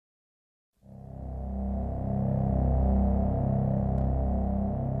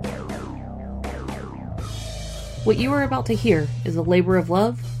What you are about to hear is a labor of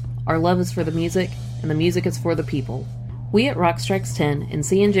love. Our love is for the music, and the music is for the people. We at Rock Strikes 10 and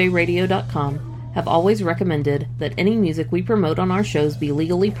CNJRadio.com have always recommended that any music we promote on our shows be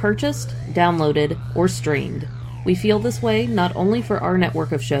legally purchased, downloaded, or streamed. We feel this way not only for our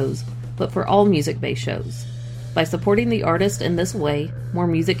network of shows, but for all music-based shows. By supporting the artist in this way, more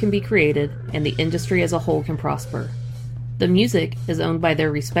music can be created, and the industry as a whole can prosper. The music is owned by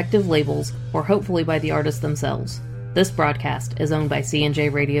their respective labels, or hopefully by the artists themselves. This broadcast is owned by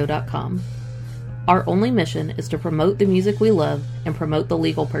CNJRadio.com. Our only mission is to promote the music we love and promote the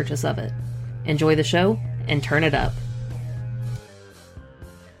legal purchase of it. Enjoy the show and turn it up.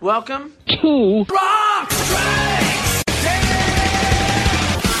 Welcome to Rock Strikes 10!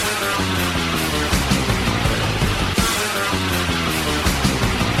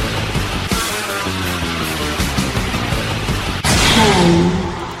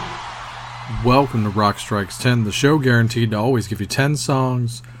 Welcome to Rock Strikes 10, the show guaranteed to always give you 10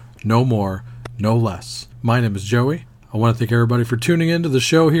 songs, no more, no less. My name is Joey. I want to thank everybody for tuning in to the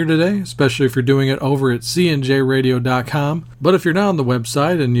show here today, especially if you're doing it over at cnjradio.com. But if you're not on the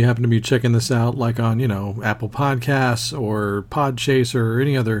website and you happen to be checking this out like on, Apple Podcasts or Podchaser or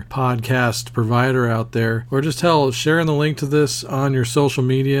any other podcast provider out there, or just sharing the link to this on your social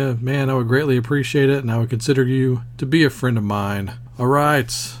media, man, I would greatly appreciate it, and I would consider you to be a friend of mine. All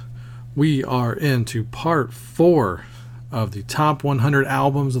right, we are into part 4 of the top 100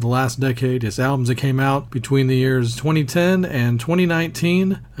 albums of the last decade. It's albums that came out between the years 2010 and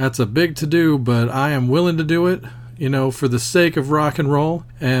 2019. That's a big to-do, but I am willing to do it, for the sake of rock and roll,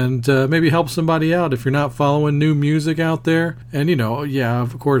 and maybe help somebody out if you're not following new music out there. And,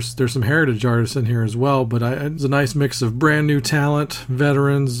 of course, there's some heritage artists in here as well, but it's a nice mix of brand new talent,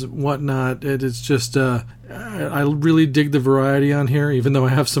 veterans, whatnot. It's just, I really dig the variety on here, even though I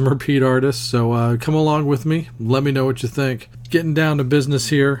have some repeat artists. So come along with me. Let me know what you think. Getting down to business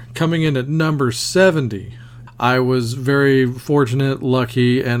here. Coming in at number 70. I was very fortunate,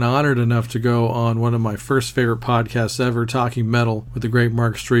 lucky, and honored enough to go on one of my first favorite podcasts ever, Talking Metal, with the great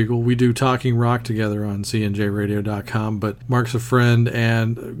Mark Striegel. We do Talking Rock together on CNJRadio.com, but Mark's a friend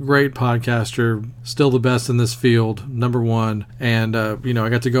and great podcaster, still the best in this field, number one. And, I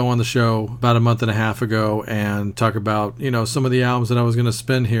got to go on the show about a month and a half ago and talk about, some of the albums that I was going to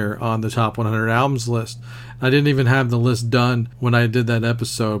spin here on the top 100 albums list. I didn't even have the list done when I did that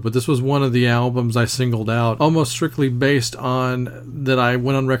episode, but this was one of the albums I singled out, almost strictly based on that I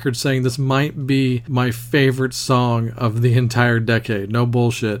went on record saying this might be my favorite song of the entire decade. No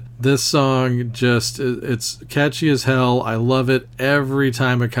bullshit. This song it's catchy as hell. I love it. Every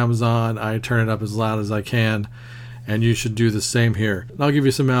time it comes on, I turn it up as loud as I can. And you should do the same here. And I'll give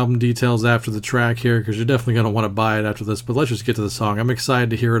you some album details after the track here, because you're definitely going to want to buy it after this, but let's just get to the song. I'm excited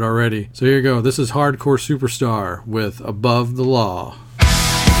to hear it already. So here you go. This is Hardcore Superstar with Above the Law.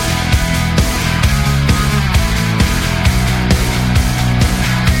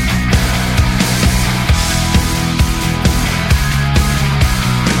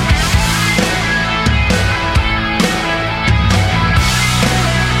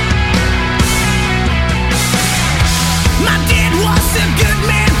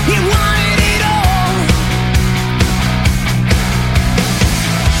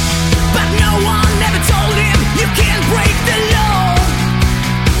 But no one ever told him you can't break the law.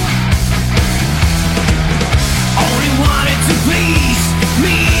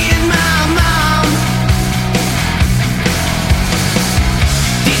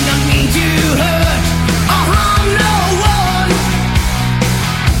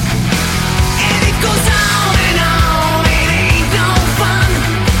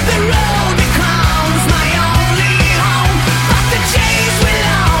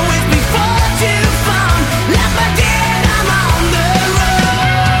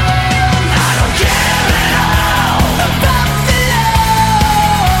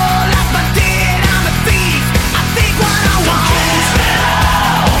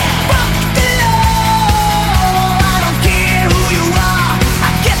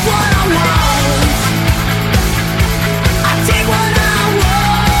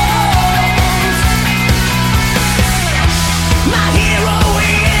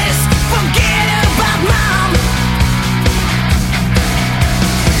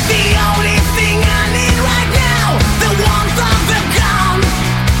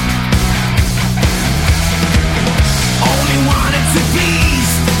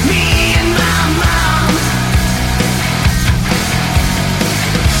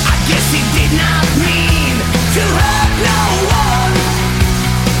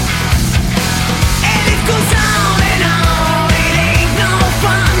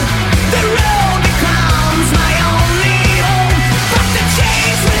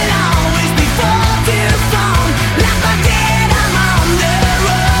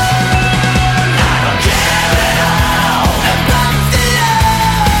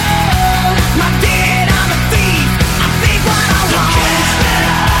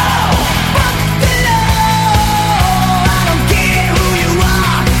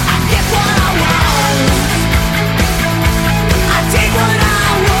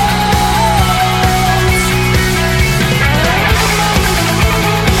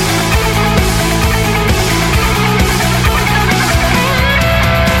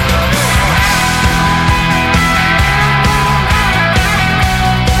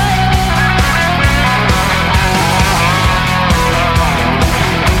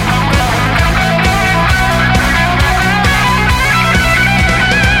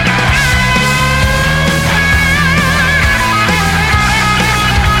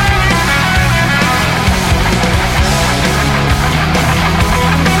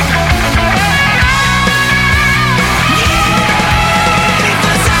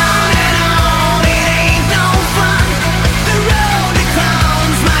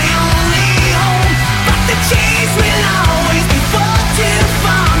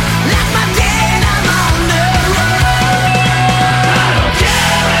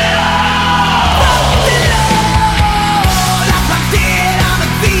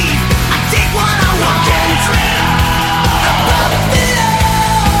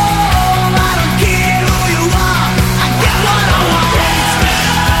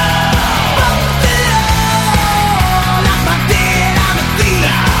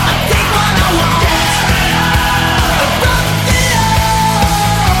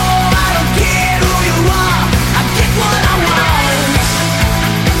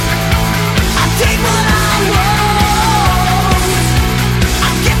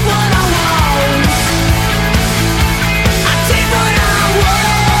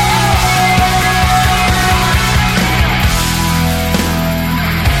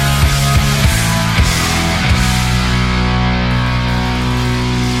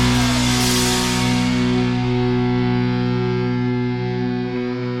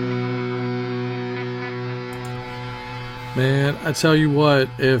 I tell you what,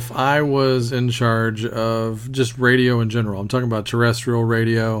 if I was in charge of just radio in general, I'm talking about terrestrial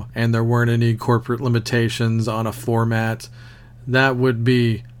radio, and there weren't any corporate limitations on a format, that would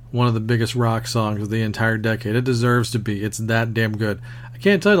be one of the biggest rock songs of the entire decade. It deserves to be. It's that damn good. I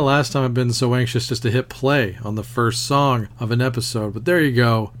can't tell you the last time I've been so anxious just to hit play on the first song of an episode, but there you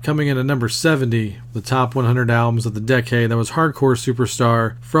go. Coming in at number 70, the top 100 albums of the decade, that was Hardcore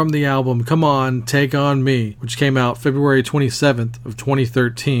Superstar from the album Come On, Take On Me, which came out February 27th of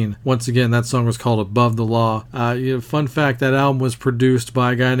 2013. Once again, that song was called Above the Law. Fun fact, that album was produced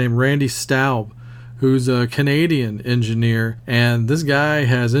by a guy named Randy Staub, who's a Canadian engineer, and this guy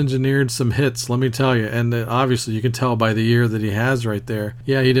has engineered some hits, let me tell you, and obviously you can tell by the year that he has right there.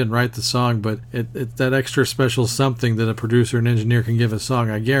 Yeah, he didn't write the song, but it's that extra special something that a producer and engineer can give a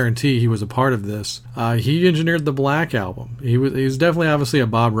song. I guarantee he was a part of this. He engineered the Black Album. He was definitely obviously a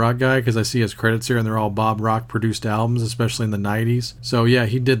Bob Rock guy, because I see his credits here, and they're all Bob Rock produced albums, especially in the 90s. So yeah,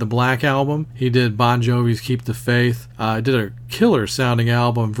 he did the Black Album. He did Bon Jovi's Keep the Faith. Did a killer sounding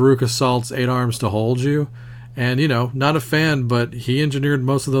album, Veruca Salt's 8 Arms to Hold You. And, not a fan, but he engineered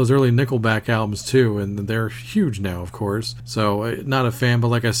most of those early Nickelback albums too, and they're huge now, of course. So, not a fan, but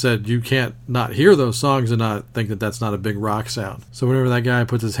like I said, you can't not hear those songs and not think that that's not a big rock sound. So whenever that guy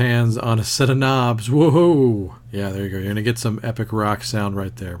puts his hands on a set of knobs, whoa! Yeah, there you go. You're going to get some epic rock sound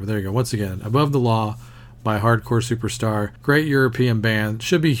right there. But there you go. Once again, Above the Law by Hardcore Superstar. Great European band.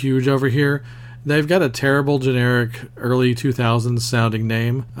 Should be huge over here. They've got a terrible generic early 2000s sounding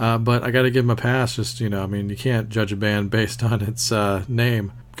name, but I got to give them a pass. Just, you can't judge a band based on its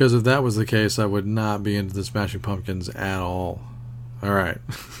name, because if that was the case, I would not be into the Smashing Pumpkins at all. All right.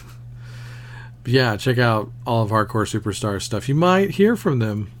 Yeah, check out all of Hardcore Superstar stuff. You might hear from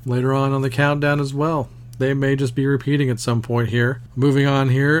them later on the countdown as well. They may just be repeating at some point here. Moving on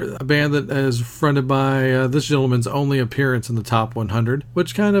here, a band that is fronted by this gentleman's only appearance in the top 100,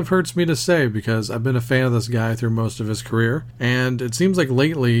 which kind of hurts me to say because I've been a fan of this guy through most of his career. And it seems like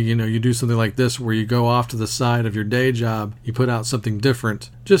lately, you do something like this where you go off to the side of your day job, you put out something different,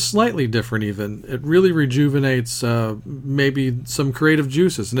 just slightly different even. It really rejuvenates maybe some creative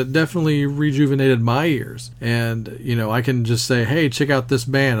juices, and it definitely rejuvenated my ears. And, I can just say, hey, check out this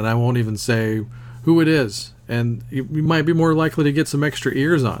band, and I won't even say who it is, and you might be more likely to get some extra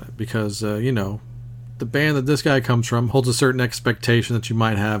ears on it because, the band that this guy comes from holds a certain expectation that you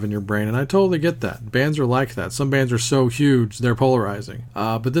might have in your brain, and I totally get that. Bands are like that. Some bands are so huge, they're polarizing.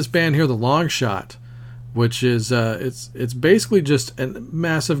 But this band here, The Long Shot, which is, it's basically just a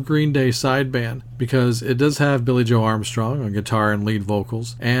massive Green Day side band because it does have Billie Joe Armstrong on guitar and lead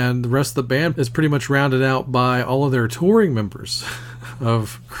vocals, and the rest of the band is pretty much rounded out by all of their touring members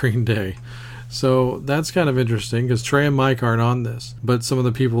of Green Day. So that's kind of interesting because Trey and Mike aren't on this, but some of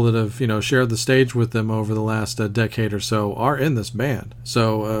the people that have, shared the stage with them over the last decade or so are in this band.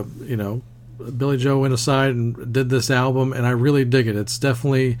 So, Billie Joe went aside and did this album, and I really dig it. It's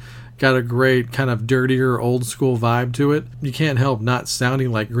definitely got a great kind of dirtier, old school vibe to it. You can't help not sounding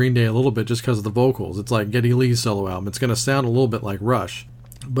like Green Day a little bit just because of the vocals. It's like Geddy Lee's solo album. It's going to sound a little bit like Rush.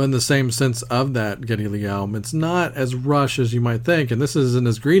 But in the same sense of that Geddy Lee album, it's not as Rush as you might think, and this isn't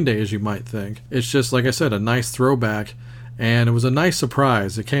as Green Day as you might think. It's just, like I said, a nice throwback, and it was a nice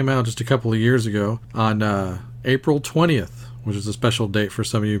surprise. It came out just a couple of years ago on April 20th, which is a special date for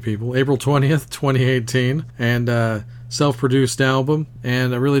some of you people. April 20th, 2018, and self-produced album,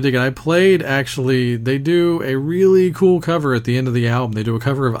 and I really dig it. They do a really cool cover at the end of the album. They do a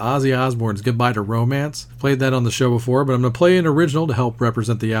cover of Ozzy Osbourne's Goodbye to Romance. Played that on the show before, but I'm going to play an original to help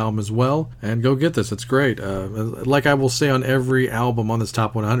represent the album as well, and go get this. It's great. Like I will say on every album on this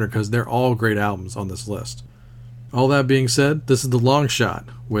top 100, because they're all great albums on this list. All that being said, this is The Long Shot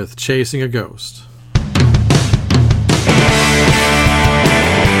with Chasing a Ghost.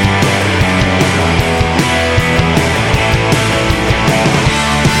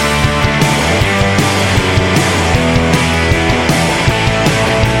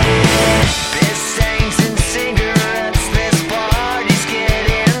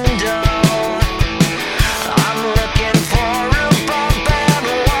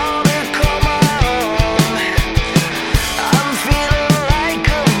 I'm feeling like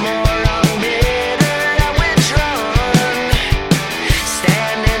a moron.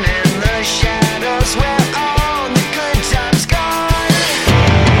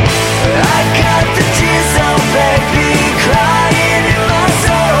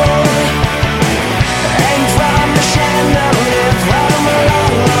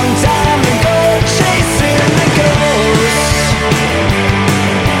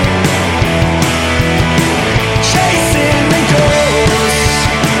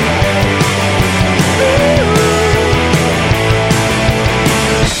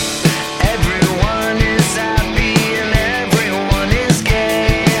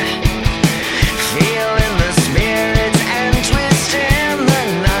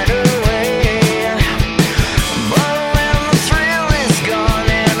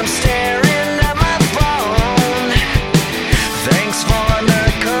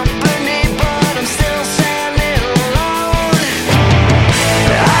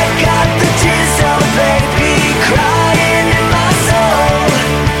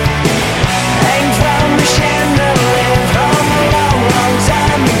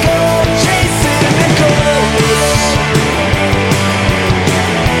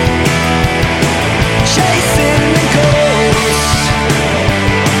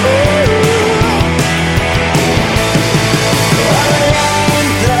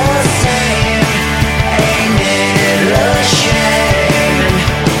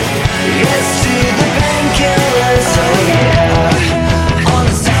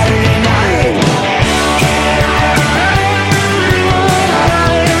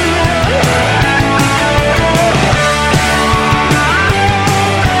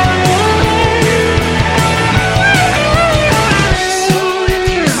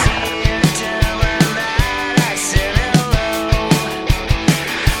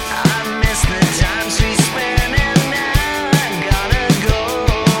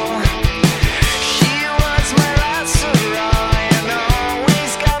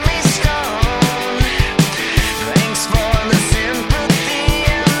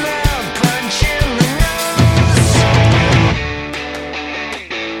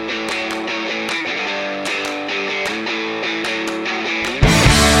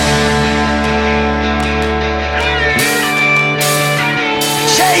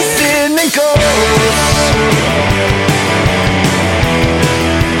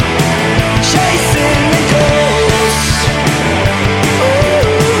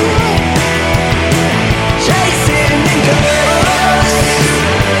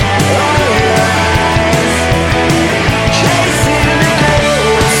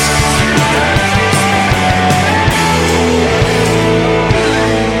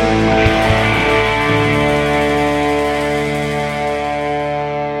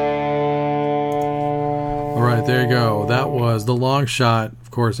 There you go. That was The Long Shot.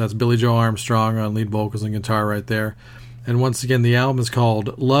 Of course, that's Billie Joe Armstrong on lead vocals and guitar right there. And once again, the album is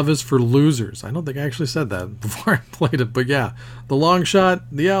called Love is for Losers. I don't think I actually said that before I played it, but yeah. The Long Shot,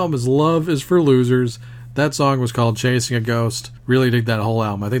 the album is Love is for Losers. That song was called Chasing a Ghost. Really dig that whole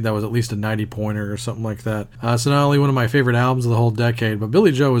album. I think that was at least a 90-pointer or something like that. So not only one of my favorite albums of the whole decade, but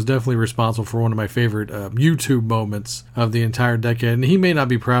Billie Joe was definitely responsible for one of my favorite YouTube moments of the entire decade. And he may not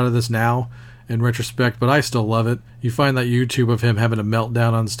be proud of this now, in retrospect, but I still love it. You find that YouTube of him having a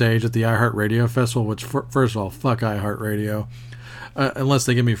meltdown on stage at the iHeartRadio Festival, which, first of all, fuck iHeartRadio, unless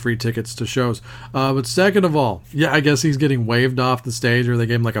they give me free tickets to shows. But second of all, yeah, I guess he's getting waved off the stage, or they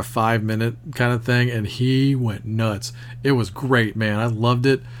gave him like a 5-minute kind of thing, and he went nuts. It was great, man. I loved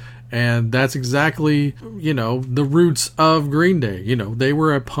it. And that's exactly, the roots of Green Day. They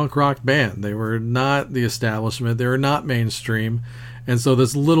were a punk rock band. They were not the establishment. They were not mainstream. And so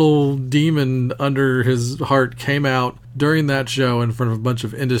this little demon under his heart came out during that show in front of a bunch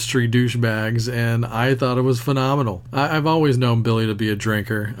of industry douchebags, and I thought it was phenomenal. I've always known Billy to be a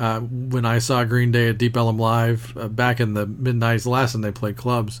drinker. When I saw Green Day at Deep Ellum Live back in the mid-90s, last time they played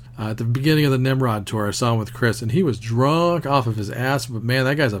clubs, at the beginning of the Nimrod tour, I saw him with Chris, and he was drunk off of his ass, but man,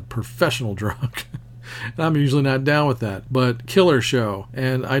 that guy's a professional drunk. And I'm usually not down with that, but killer show,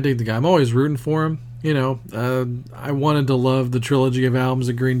 and I dig the guy. I'm always rooting for him. I wanted to love the trilogy of albums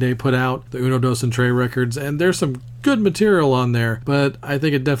that Green Day put out, the Uno Dos and Tre records, and there's some good material on there, but I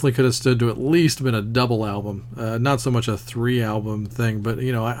think it definitely could have stood to at least been a double album, not so much a 3-album thing, but,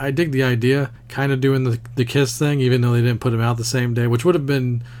 I dig the idea, kind of doing the Kiss thing, even though they didn't put them out the same day, which would have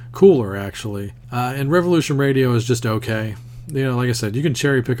been cooler, actually. And Revolution Radio is just okay. Like I said, you can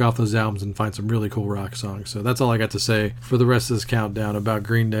cherry pick off those albums and find some really cool rock songs. So that's all I got to say for the rest of this countdown about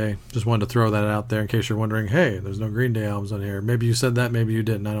Green Day. Just wanted to throw that out there in case you're wondering, hey, there's no Green Day albums on here. Maybe you said that, maybe you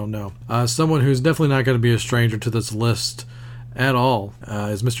didn't, I don't know. Someone who's definitely not going to be a stranger to this list at all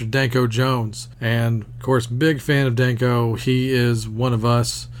is Mr. Danko Jones. And, of course, big fan of Danko. He is one of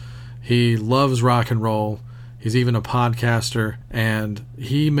us. He loves rock and roll. He's even a podcaster, and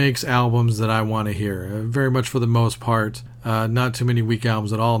he makes albums that I want to hear, very mumuch for the most part. Not too many weak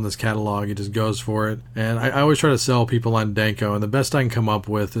albums at all in this catalog. He just goes for it. And I always try to sell people on Danko, and the best I can come up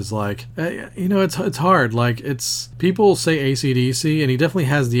with is like, it's hard. Like, it's, people say AC/DC, and he definitely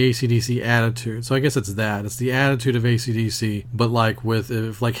has the AC/DC attitude. So I guess it's that. It's the attitude of AC/DC, but like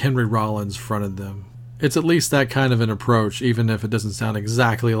if Henry Rollins fronted them. It's at least that kind of an approach, even if it doesn't sound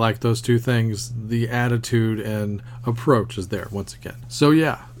exactly like those two things. The attitude and approach is there once again. So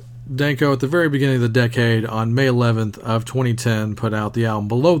yeah, Danko at the very beginning of the decade, on May 11th of 2010, put out the album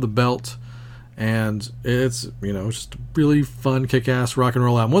Below the Belt, and it's, just a really fun, kick-ass rock and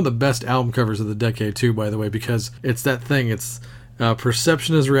roll album. One of the best album covers of the decade too, by the way, because it's that thing, it's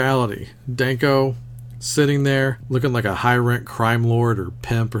perception is reality. Danko sitting there looking like a high-rent crime lord or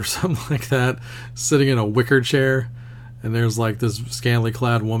pimp or something like that, sitting in a wicker chair, and there's like this scantily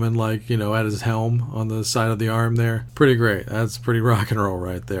clad woman at his helm on the side of the arm there. Pretty great. That's pretty rock and roll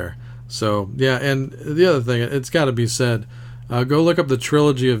right there. So yeah, and the other thing, it's got to be said, go look up the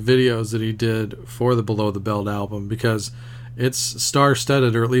trilogy of videos that he did for the Below the Belt album, because it's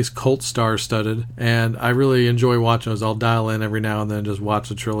star-studded, or at least cult star-studded, and I really enjoy watching those. I'll dial in every now and then, just watch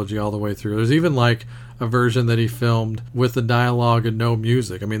the trilogy all the way through. There's even like a version that he filmed with the dialogue and no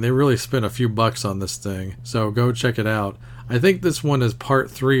music. I mean, they really spent a few bucks on this thing, so go check it out. I think this one is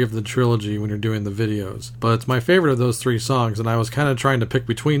part 3 of the trilogy when you're doing the videos, but it's my favorite of those 3 songs, and I was kind of trying to pick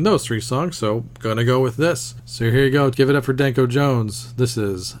between those 3 songs, so gonna go with this. So here you go, give it up for Danko Jones. This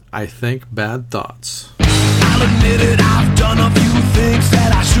is I Think Bad Thoughts. I'll admit it, I've done a few things that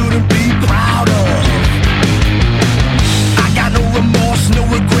I shouldn't be proud of. I got no remorse, no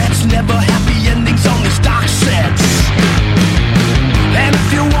regrets, never happy endings on these dark sets. And if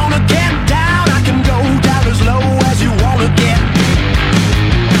you wanna get down, I can go down as low as you wanna get.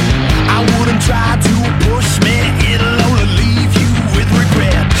 I wouldn't try to push me, it'll only leave you with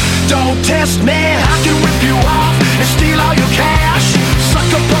regret. Don't test me, I can rip you off and steal all your cash.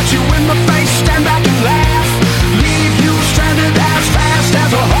 Sucker punch you in the face, stand back and laugh. Leave you stranded as fast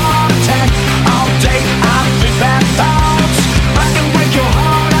as a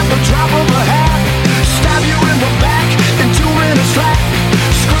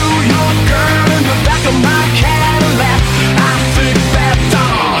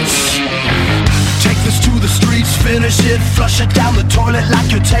flush it down the toilet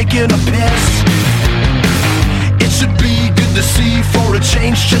like you're taking a piss. It should be good to see for a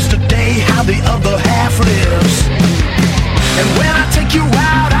change just a day how the other half lives. And when I take you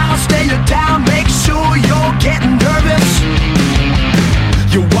out, I'll stay you down, make sure you're getting nervous.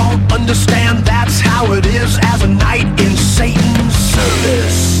 You won't understand that's how it is as a knight in Satan's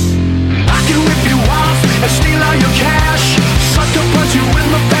service. I can rip you off and steal all your cash, sucker punch you in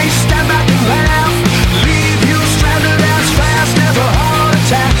the face, stand back and laugh, leave you stranded as fast as a heart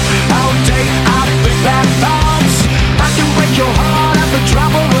attack. All day I think bad thoughts. I can break your heart at the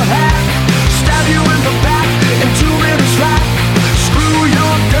drop of a hat, stab you in the back in 2 minutes flat, screw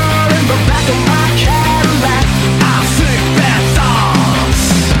your girl in the back of my Cadillac. I think bad thoughts.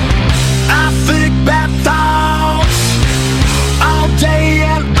 I think bad thoughts all day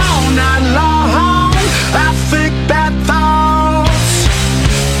and all night long. I think bad thoughts.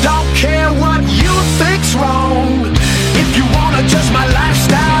 Don't care what you think's wrong. If you wanna judge my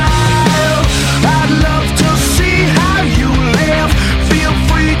lifestyle, I'd love to see how you live. Feel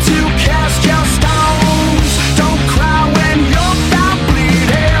free to cast your stones. Don't cry when you're not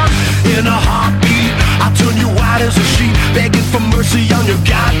bleeding. In a heartbeat, I'll turn you white as a sheet, begging for mercy on your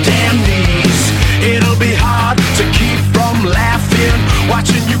goddamn knees. It'll be hard to keep from laughing.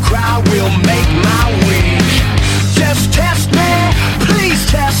 Watching you cry will make my week. Just test me, please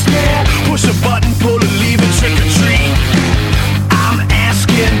test me. Push a button, pull a lever, trick or treat. I'm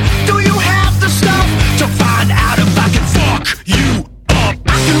asking, do you have the stuff to find out if I can fuck you up?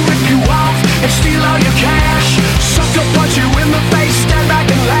 I can rip you off and steal all your cash, sucker punch you in the face, stand back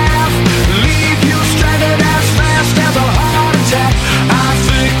and laugh, leave you stranded as fast as a heart attack. I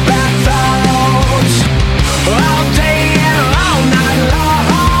think bad thoughts all day and all night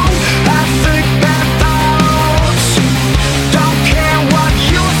long. I think bad thoughts. Don't care what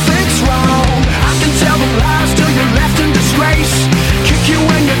you think's wrong. I can tell them lies till you're left in disgrace, kick you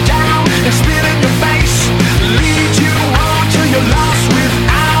when you're down and spit in your face, lead you on till you're lost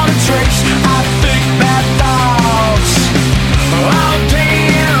without a trace. I think bad thoughts all day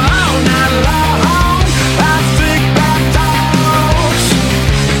and all night long. I think bad thoughts.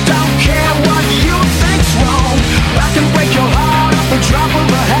 Don't care what you think's wrong. I can break your heart off the drop of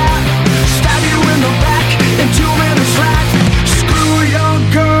a hat, stab you in the back in 2 minutes flat, screw your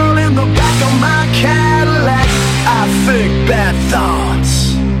girl in the back of my Cadillac. I think bad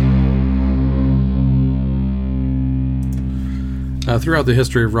thoughts. Throughout the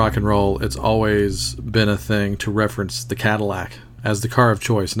history of rock and roll, it's always been a thing to reference the Cadillac as the car of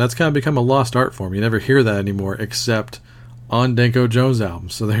choice, and that's kind of become a lost art form. You never hear that anymore except on Danko Jones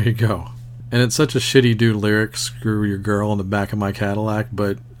albums, so there you go. And it's such a shitty dude lyric, screw your girl in the back of my Cadillac,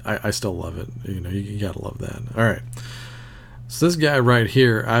 but I still love it. You know, you gotta love that. Alright. So this guy right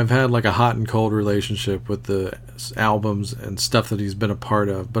here, I've had like a hot and cold relationship with the albums and stuff that he's been a part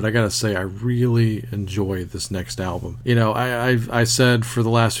of, but I gotta say I really enjoy this next album. You know, I said for the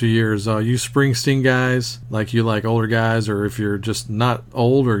last few years, you Springsteen guys, like you like older guys, or if you're just not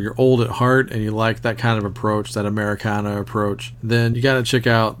old or you're old at heart and you like that kind of approach, that Americana approach, then you gotta check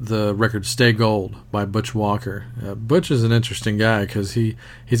out the record Stay Gold by Butch Walker. Butch is an interesting guy because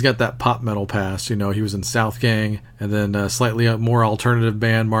he's got that pop metal past. You know, he was in South Gang and then slightly more alternative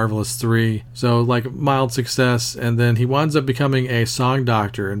band Marvelous 3, so like mild success, and then he winds up becoming a song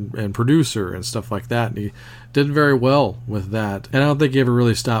doctor and producer and stuff like that, and he did very well with that, and I don't think he ever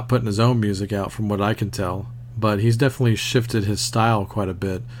really stopped putting his own music out from what I can tell, but he's definitely shifted his style quite a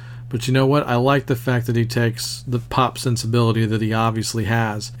bit. But you know what? I like the fact that he takes the pop sensibility that he obviously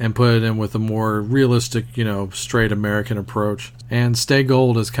has and put it in with a more realistic, you know, straight American approach. And Stay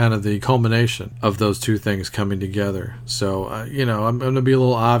Gold is kind of the culmination of those two things coming together. So, you know, I'm going to be a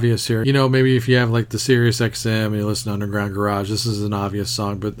little obvious here. You know, maybe if you have like the Sirius XM and you listen to Underground Garage, this is an obvious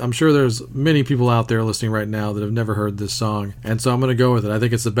song. But I'm sure there's many people out there listening right now that have never heard this song. And so I'm going to go with it. I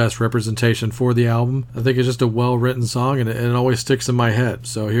think it's the best representation for the album. I think it's just a well-written song and it always sticks in my head.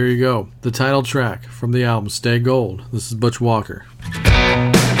 So here you go. The title track from the album, Stay Gold. This is Butch Walker.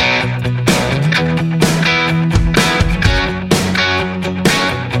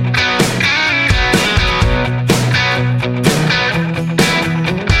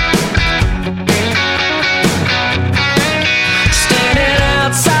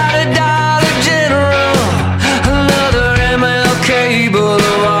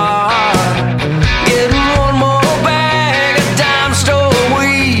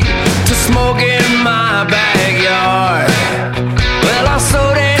 Smoke in my backyard. Well,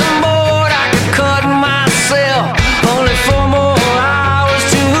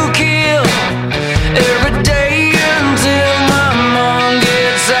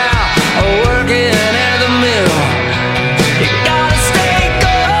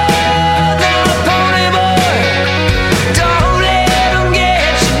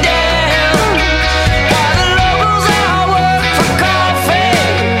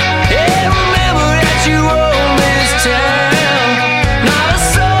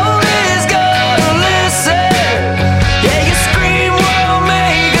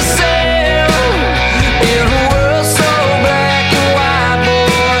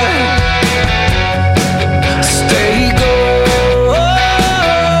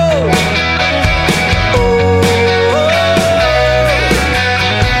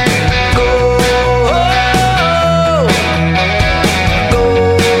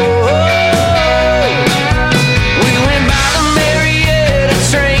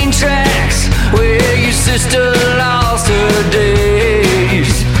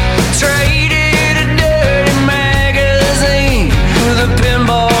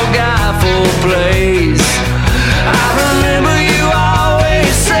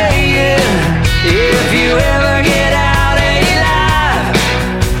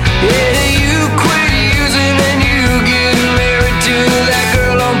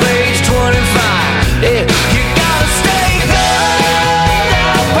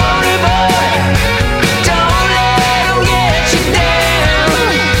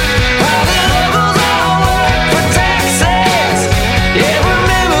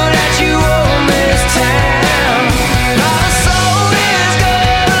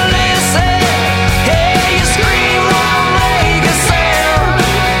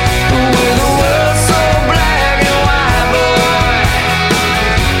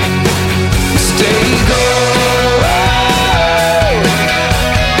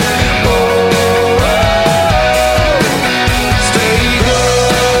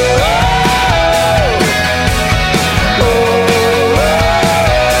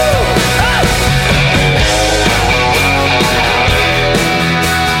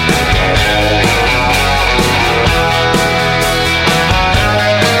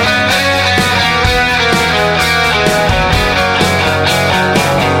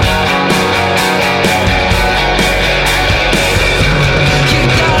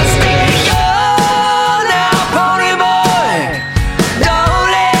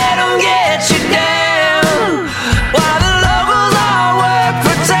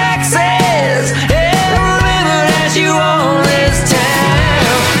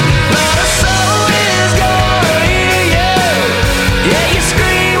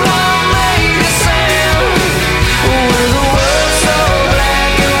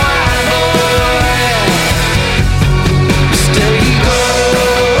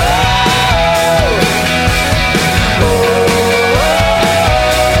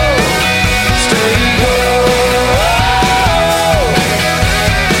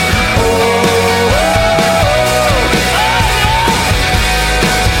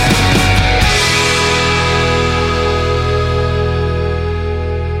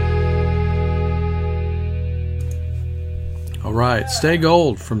 Stay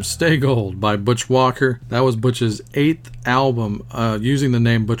Gold from Stay Gold by Butch Walker. That was Butch's 8th album using the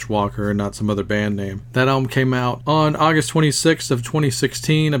name Butch Walker and not some other band name. That album came out on August 26th of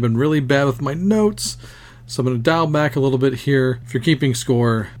 2016. I've been really bad with my notes, so I'm going to dial back a little bit here. If you're keeping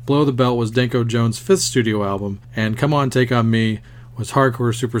score, Below the Belt was Danko Jones' 5th studio album, and Come On Take On Me was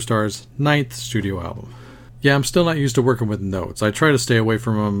Hardcore Superstar's 9th studio album. Yeah, I'm still not used to working with notes. I try to stay away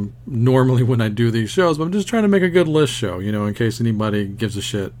from them normally when I do these shows, but I'm just trying to make a good list show, in case anybody gives a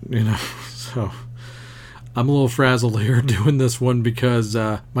shit, So I'm a little frazzled here doing this one because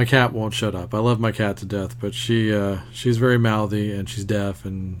my cat won't shut up. I love my cat to death, but she's very mouthy and she's deaf,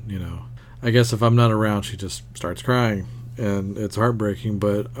 and, I guess if I'm not around, she just starts crying, and it's heartbreaking,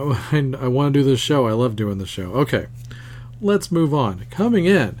 but I want to do this show. I love doing this show. Okay, let's move on. Coming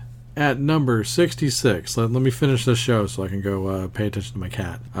in at number 66. Let me finish this show so I can go pay attention to my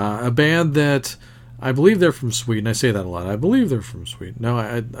cat. A band that I believe they're from Sweden. I say that a lot. I believe they're from Sweden. No,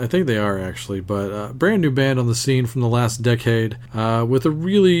 I think they are actually, but brand new band on the scene from the last decade with a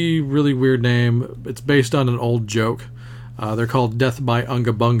really, really weird name. It's based on an old joke. They're called Death by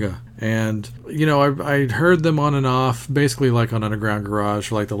Unga Bunga. And, I heard them on and off, basically like on Underground Garage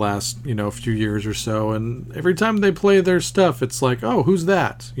for like the last, few years or so. And every time they play their stuff, it's like, oh, who's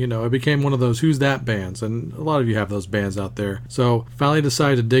that? It became one of those who's that bands. And a lot of you have those bands out there. So finally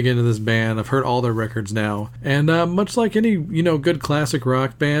decided to dig into this band. I've heard all their records now. And much like any, good classic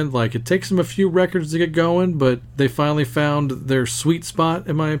rock band, like it takes them a few records to get going, but they finally found their sweet spot,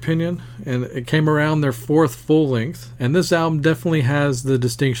 in my opinion. And it came around their 4th full length. And this album definitely has the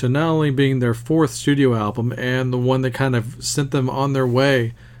distinction, not only being their 4th studio album and the one that kind of sent them on their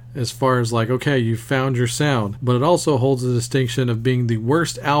way as far as like, okay, you found your sound, but it also holds the distinction of being the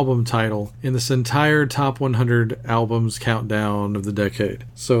worst album title in this entire top 100 albums countdown of the decade.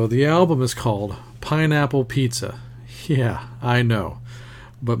 So the album is called Pineapple Pizza. Yeah, I know.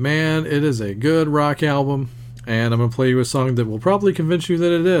 But man, it is a good rock album, and I'm going to play you a song that will probably convince you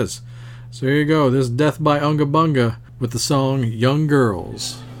that it is. So here you go, this is Death by Unga Bunga with the song Young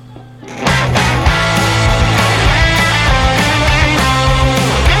Girls. I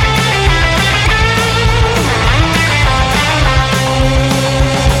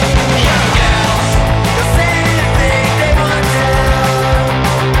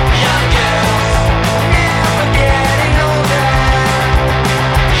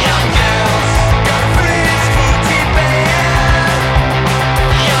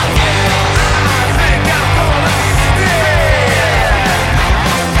think I'm gonna stay.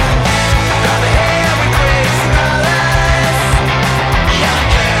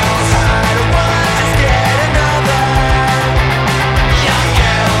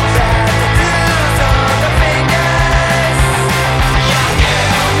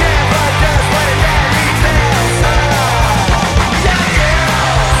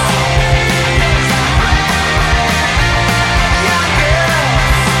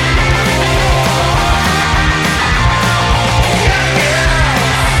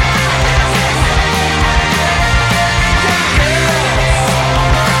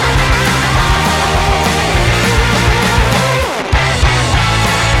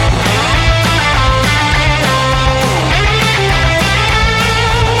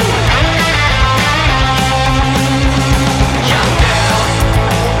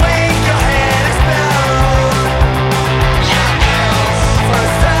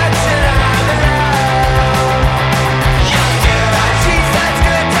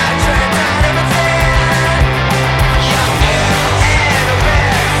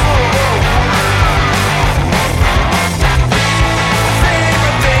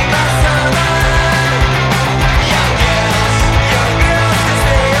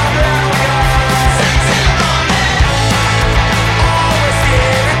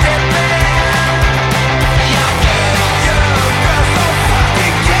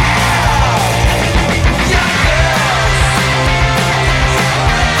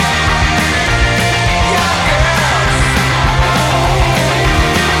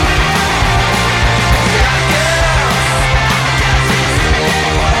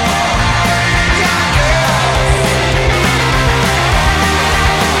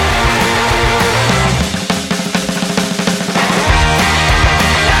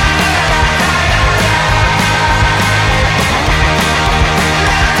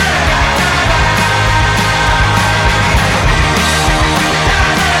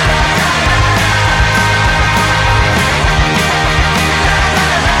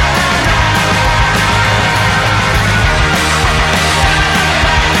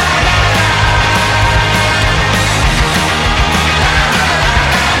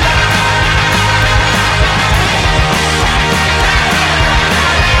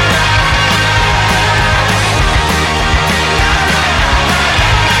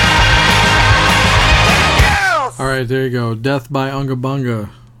 right, there you go. Death by Unga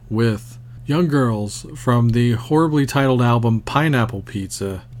Bunga with Young Girls from the horribly titled album Pineapple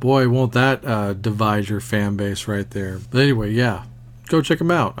Pizza. Boy, won't that divide your fan base right there. But anyway, yeah, go check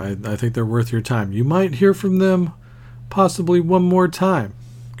them out. I think they're worth your time. You might hear from them possibly one more time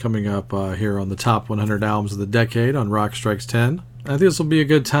coming up here on the top 100 albums of the decade on Rock Strikes 10. I think this will be a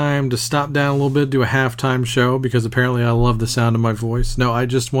good time to stop down a little bit, do a halftime show, because apparently I love the sound of my voice. No, I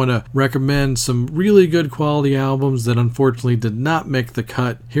just want to recommend some really good quality albums that unfortunately did not make the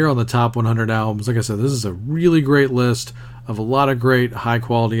cut here on the top 100 albums. Like I said, this is a really great list of a lot of great high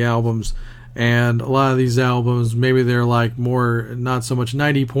quality albums, and a lot of these albums, maybe they're like more, not so much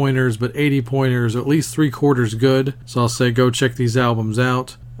 90 pointers, but 80 pointers, or at least 3/4 good. So I'll say go check these albums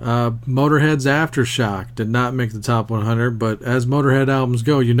out. Motorhead's Aftershock did not make the top 100, but as Motorhead albums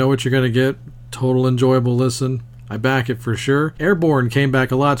go, you know what you're going to get. Total enjoyable listen. I back it for sure. Airborne came back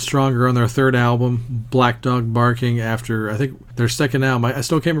a lot stronger on their third album, Black Dog Barking, after, I think, their second album. I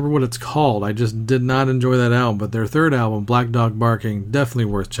still can't remember what it's called. I just did not enjoy that album, but their third album, Black Dog Barking, definitely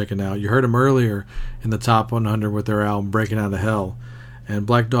worth checking out. You heard them earlier in the top 100 with their album Breaking Out of Hell. And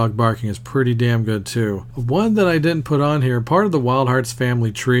Black Dog Barking is pretty damn good too. One that I didn't put on here, part of the Wild Hearts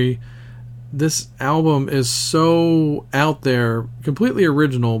family tree. This album is so out there, completely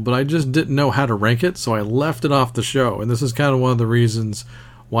original, but I just didn't know how to rank it, so I left it off the show. And this is kind of one of the reasons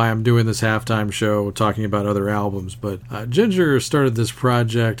why I'm doing this halftime show talking about other albums. But Ginger started this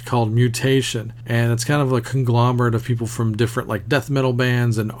project called Mutation, and it's kind of a conglomerate of people from different like death metal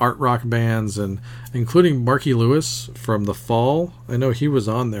bands and art rock bands, and including Marky Lewis from The Fall. I know he was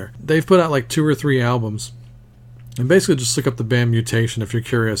on there. They've put out like 2 or 3 albums, and basically just look up the band Mutation if you're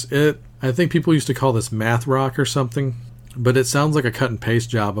curious. I think people used to call this math rock or something, but it sounds like a cut and paste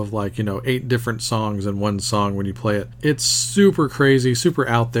job of 8 different songs in one song when you play it. It's super crazy, super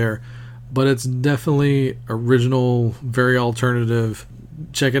out there, but it's definitely original, very alternative.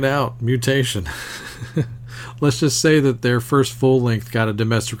 Check it out, Mutation. Let's just say that their first full-length got a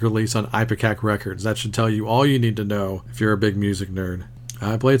domestic release on Ipecac Records. That should tell you all you need to know if you're a big music nerd.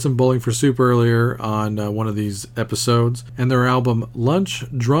 I played some Bowling for Soup earlier on one of these episodes, and their album Lunch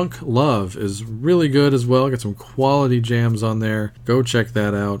Drunk Love is really good as well. Got some quality jams on there. Go check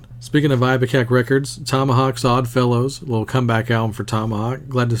that out. Speaking of Ipecac Records, Tomahawk's Odd Fellows, a little comeback album for Tomahawk.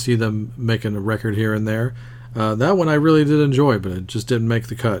 Glad to see them making a record here and there. That one I really did enjoy, but it just didn't make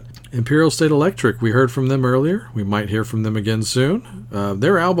the cut. Imperial State Electric, we heard from them earlier. We might hear from them again soon.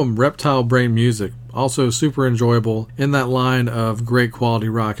 Their album Reptile Brain Music, also super enjoyable in that line of great quality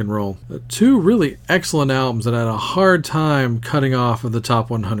rock and roll. 2 really excellent albums that I had a hard time cutting off of the top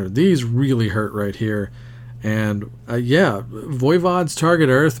 100. These really hurt right here. And Voivod's Target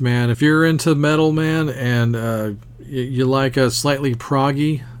Earth, man. If you're into metal, man, and you like a slightly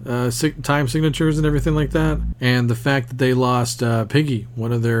proggy time signatures and everything like that, and the fact that they lost Piggy,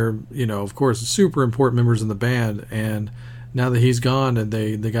 one of their, of course, super important members in the band, and now that he's gone and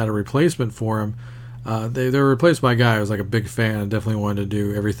they got a replacement for him, they were replaced by a guy who was like a big fan and definitely wanted to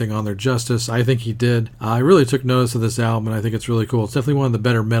do everything on their justice. I think he did. I really took notice of this album, and I think it's really cool. It's definitely one of the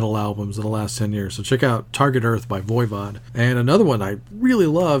better metal albums of the last 10 years. So check out Target Earth by Voivod. And another one I really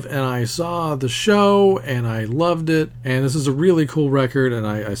love, and I saw the show, and I loved it. And this is a really cool record, and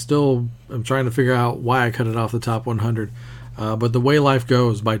I still am trying to figure out why I cut it off the top 100. But The Way Life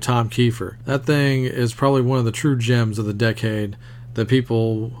Goes by Tom Kiefer. That thing is probably one of the true gems of the decade that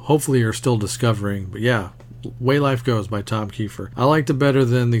people hopefully are still discovering. But yeah, Way Life Goes by Tom Kiefer. I liked it better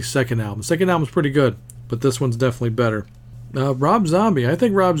than the second album. Second album's pretty good, but this one's definitely better. Rob Zombie. I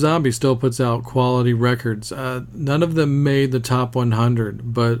think Rob Zombie still puts out quality records. None of them made the top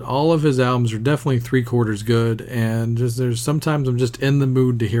 100, but all of his albums are definitely 3/4 good, and sometimes I'm just in the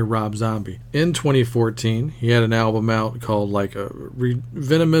mood to hear Rob Zombie. In 2014, he had an album out called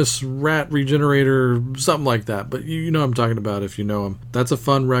Venomous Rat Regenerator, something like that, but you know what I'm talking about if you know him. That's a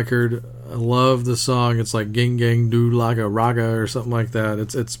fun record. I love the song. It's like Ging Gang Do Laga Raga or something like that.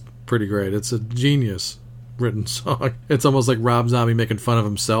 It's pretty great. It's a genius written song. It's almost like Rob Zombie making fun of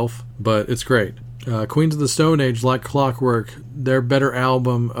himself, but it's great. Queens of the Stone Age, Like Clockwork, their better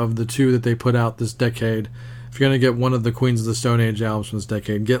album of the 2 that they put out this decade. If you're going to get one of the Queens of the Stone Age albums from this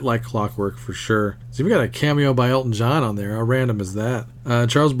decade, get Like Clockwork for sure. So we got a cameo by Elton John on there. How random is that?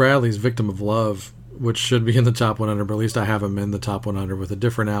 Charles Bradley's Victim of Love, which should be in the top 100, but at least I have him in the top 100 with a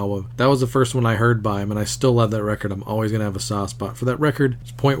different album. That was the first one I heard by him, and I still love that record. I'm always going to have a soft spot for that record.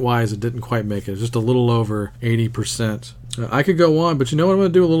 Point-wise, it didn't quite make it. It's just a little over 80%. I could go on, but you know what? I'm going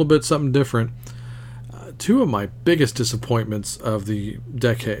to do a little bit something different. 2 of my biggest disappointments of the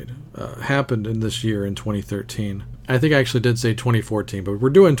decade happened in this year in 2013. I think I actually did say 2014, but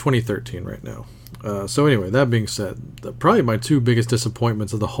we're doing 2013 right now. So anyway, that being said, probably my two biggest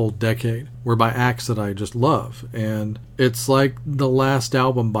disappointments of the whole decade were by acts that I just love. And it's like the last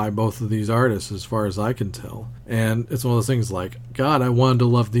album by both of these artists as far as I can tell. And it's one of those things like, God, I wanted to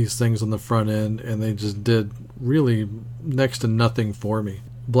love these things on the front end, and they just did really next to nothing for me.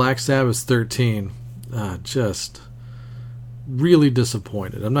 Black Sabbath's 13, just really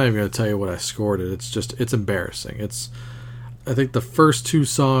disappointed. I'm not even going to tell you what I scored it. It's embarrassing. I think the first two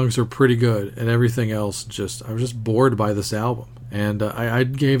songs are pretty good, and everything else I was just bored by this album. And I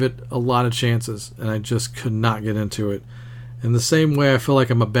gave it a lot of chances, and I just could not get into it. In the same way I feel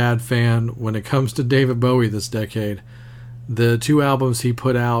like I'm a bad fan when it comes to David Bowie this decade. The two albums he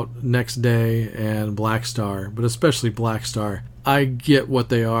put out, Next Day and Black Star, but especially Black Star, I get what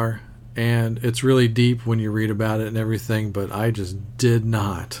they are, and it's really deep when you read about it and everything, but I just did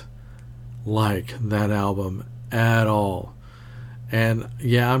not like that album at all. And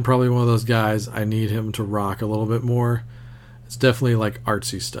yeah, I'm probably one of those guys, I need him to rock a little bit more. It's definitely like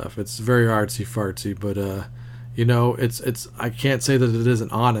artsy stuff. It's very artsy fartsy, but it's I can't say that it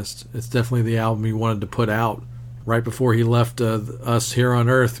isn't honest. It's definitely the album he wanted to put out right before he left us here on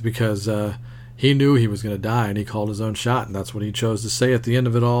Earth, because he knew he was going to die, and he called his own shot, and that's what he chose to say at the end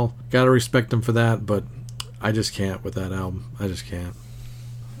of it all. Gotta respect him for that, but I just can't with that album. I just can't.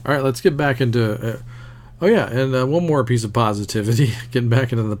 Alright, let's get back into... one more piece of positivity. Getting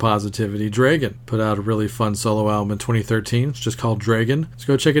back into the positivity. Dragon put out a really fun solo album in 2013. It's just called Dragon. Let's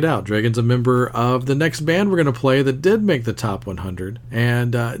go check it out. Dragon's a member of the next band we're going to play that did make the top 100.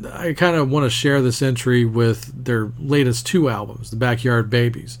 And I kind of want to share this entry with their latest two albums, The Backyard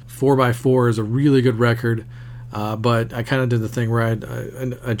Babies. 4x4 is a really good record, but I kind of did the thing where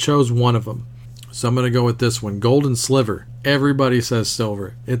I chose one of them. So I'm going to go with this one, Golden Sliver. Everybody says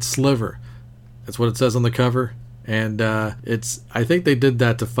silver. It's sliver. That's what it says on the cover, and I think they did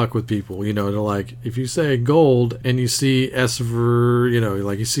that to fuck with people, to like, if you say gold and you see S-ver,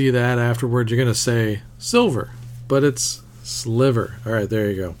 like you see that afterwards, you're going to say silver, but it's sliver. All right, there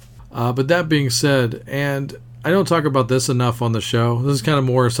you go. But that being said, and I don't talk about this enough on the show. This is kind of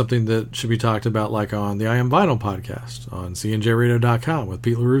more something that should be talked about, like on the I Am Vinyl podcast on cnjradio.com with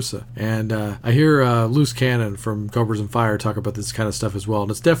Pete LaRussa. And I hear Loose Cannon from Cobras and Fire talk about this kind of stuff as well,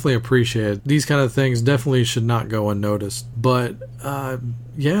 and it's definitely appreciated. These kind of things definitely should not go unnoticed. But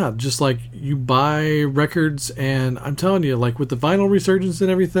just like you buy records, and I'm telling you, like with the vinyl resurgence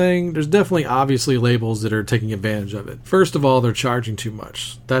and everything, there's definitely obviously labels that are taking advantage of it. First of all, they're charging too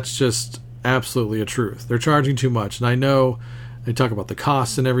much. That's just absolutely a truth. They're charging too much, and I know they talk about the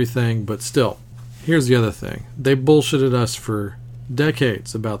costs and everything, but still, here's the other thing. They bullshitted us for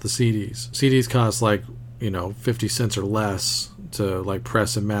decades about the CDs. CDs cost like 50 cents or less to like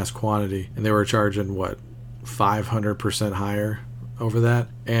press in mass quantity, and they were charging 500% higher over that.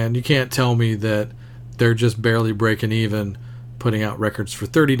 And you can't tell me that they're just barely breaking even putting out records for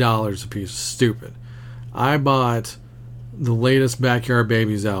 $30 a piece. Stupid. I bought the latest Backyard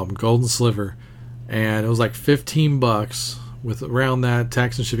Babies album, Golden Sliver, and it was like $15, with around that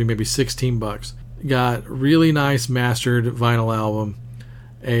tax and shipping maybe $16. Got really nice mastered vinyl album,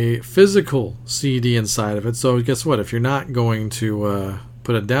 a physical CD inside of it. So guess what? If you're not going to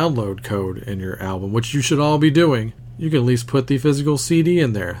put a download code in your album, which you should all be doing, you can at least put the physical CD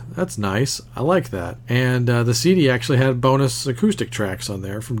in there. That's nice. I like that. And the CD actually had bonus acoustic tracks on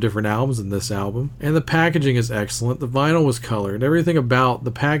there from different albums in this album. And the packaging is excellent. The vinyl was colored. Everything about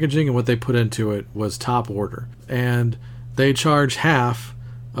the packaging and what they put into it was top order. And they charge half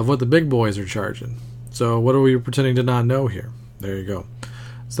of what the big boys are charging. So what are we pretending to not know here? There you go.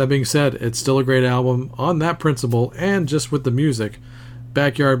 So that being said, it's still a great album on that principle, and just with the music.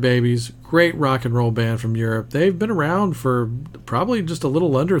 Backyard Babies, great rock and roll band from Europe. They've been around for probably just a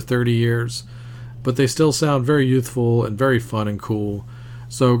little under 30 years, but they still sound very youthful and very fun and cool.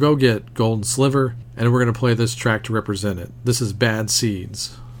 So go get Golden Sliver, and we're going to play this track to represent it. This is Bad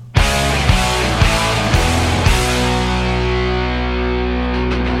Seeds.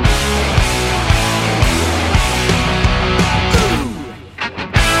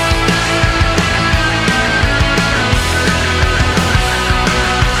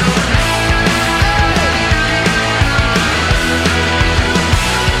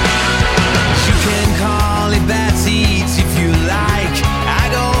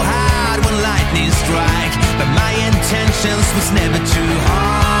 Was never too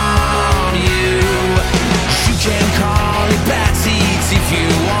hard.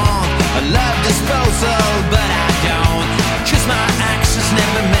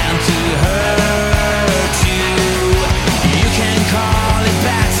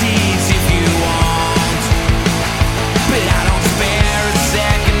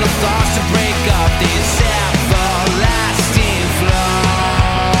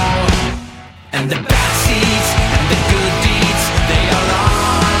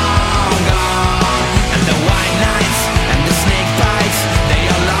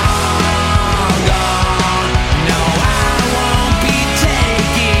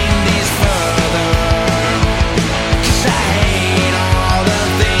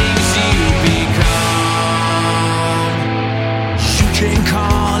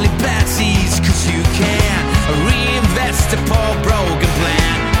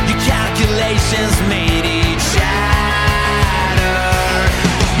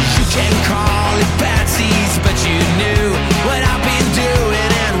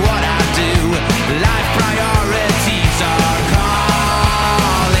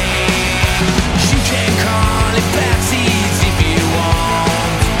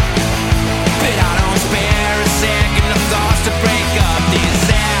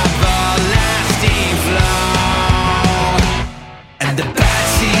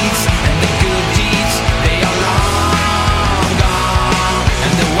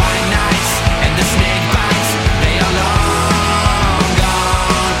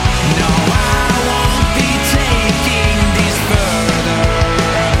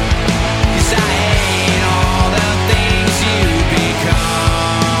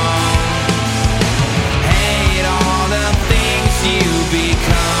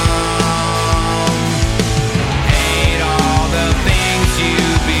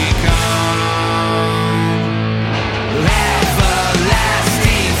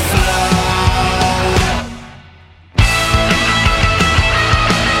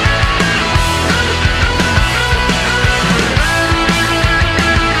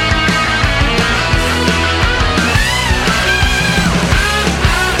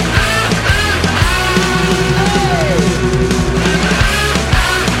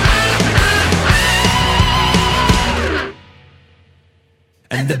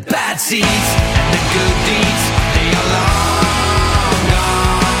 seeds and the good deeds, they are long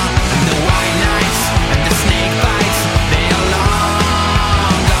gone. And the white nights and the snake bites, they are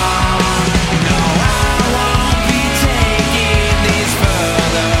long gone. No, I won't be taking this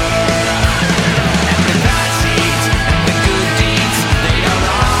further. And the bad seeds and the good deeds, they are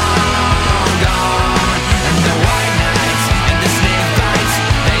long gone. And the white nights and the snake bites,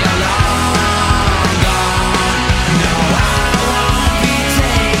 they are long gone. No, I won't be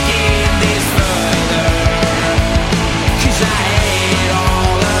taking this further. 'Cause I hate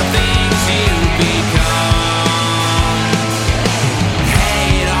all the things you become.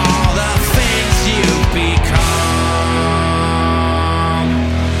 Hate all the things you become.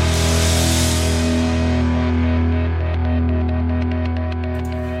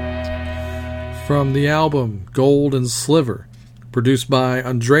 From the album Gold and Sliver, produced by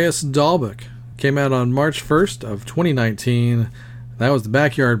Andreas Dahlbeck, came out on March 1st of 2019. That was the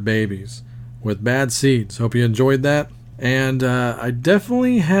Backyard Babies with Bad Seeds. Hope you enjoyed that. And I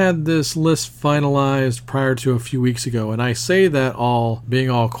definitely had this list finalized prior to a few weeks ago, and I say that all being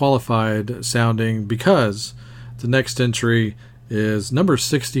all qualified sounding because the next entry is number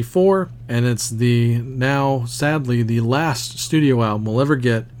 64, and it's the now, sadly, the last studio album we'll ever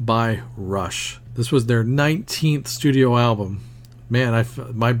get by Rush. This was their 19th studio album. Man,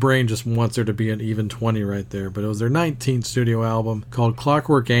 my brain just wants there to be an even 20 right there, but it was their 19th studio album called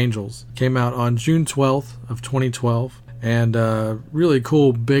Clockwork Angels. Came out on June 12th of 2012, and really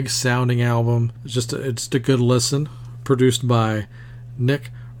cool, big sounding album. It's a good listen. Produced by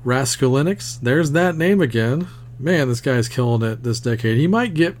Nick Raskulinecz. There's that name again. Man, this guy's killing it this decade. He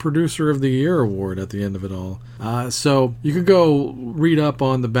might get Producer of the Year award at the end of it all. So you could go read up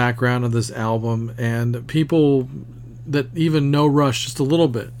on the background of this album, and people that even know Rush just a little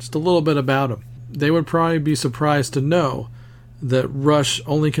bit about them, they would probably be surprised to know that Rush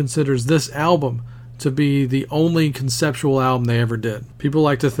only considers this album to be the only conceptual album they ever did. People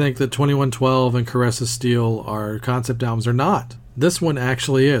like to think that 2112 and Caress of Steel are concept albums. They're not. This one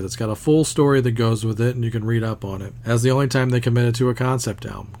actually is. It's got a full story that goes with it, and you can read up on it. As the only time they committed to a concept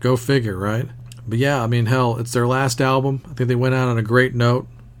album. Go figure, right? But yeah, I mean, hell, it's their last album. I think they went out on a great note.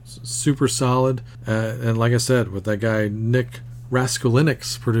 Super solid. And like I said, with that guy Nick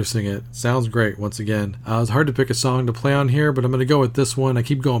Raskulinecz producing it. Sounds great once again. It's hard to pick a song to play on here, but I'm going to go with this one. I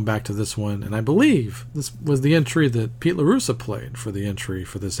keep going back to this one, and I believe this was the entry that Pete LaRussa played for the entry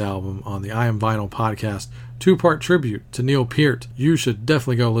for this album on the I Am Vinyl podcast. 2-part tribute to Neil Peart. You should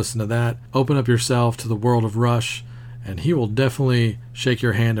definitely go listen to that. Open up yourself to the world of Rush, and he will definitely shake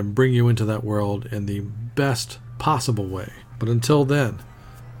your hand and bring you into that world in the best possible way. But until then,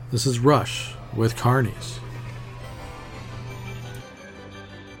 this is Rush with Carnies.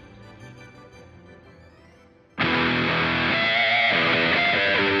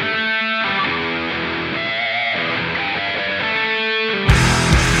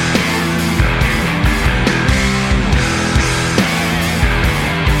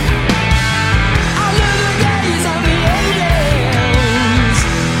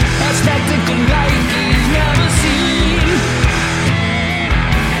 Never seen.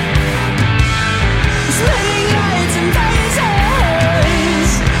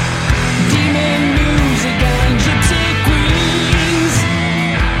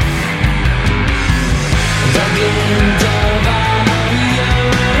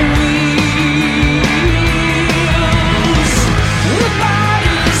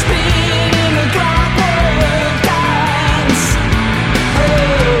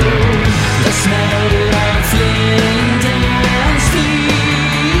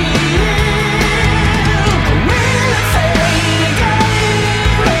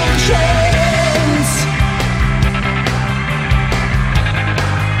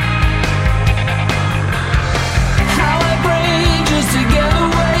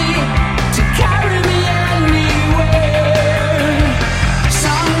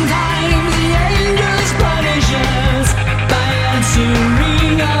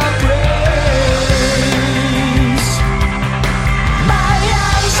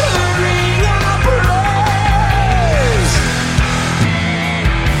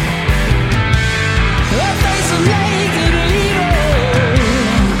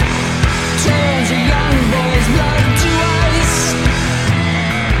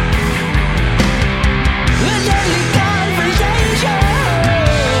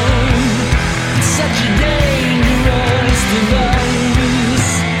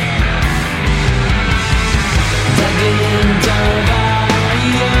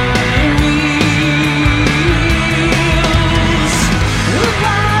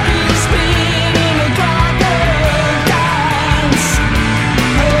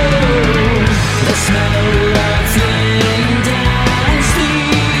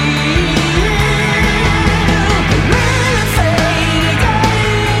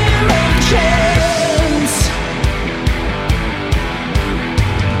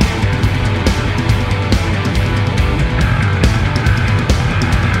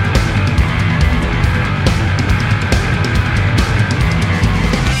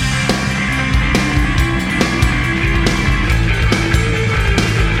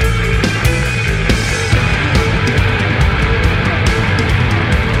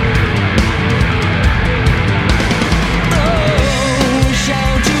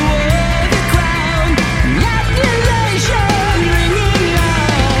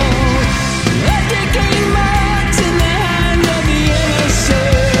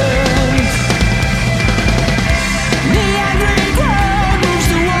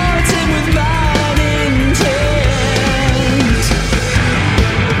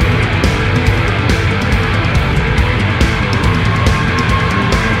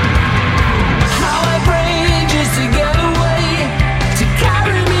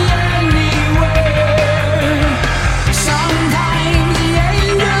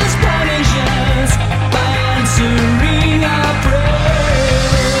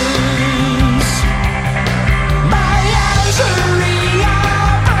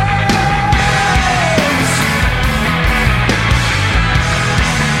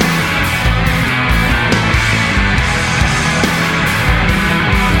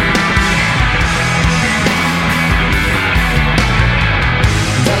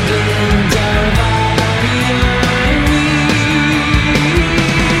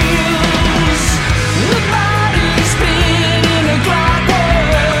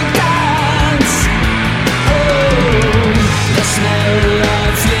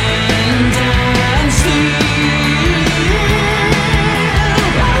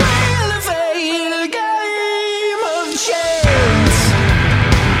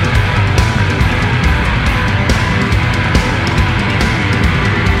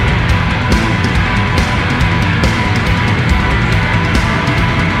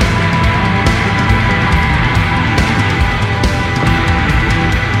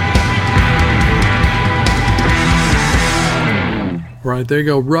 Alright, there you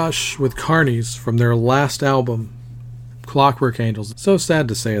go, Rush with Carnies from their last album, Clockwork Angels. So sad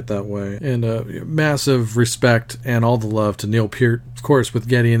to say it that way. And massive respect and all the love to Neil Peart. Of course, with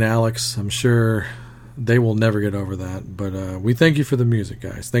Geddy and Alex, I'm sure they will never get over that. But we thank you for the music,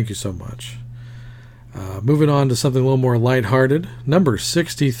 guys. Thank you so much. Moving on to something a little more lighthearted. Number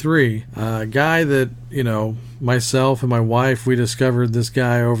 63. A guy that, myself and my wife, we discovered this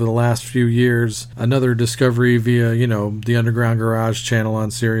guy over the last few years. Another discovery via, the Underground Garage channel on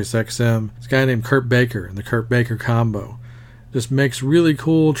Sirius XM. This guy named Kurt Baker and the Kurt Baker Combo. Just makes really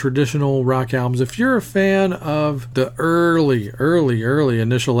cool traditional rock albums. If you're a fan of the early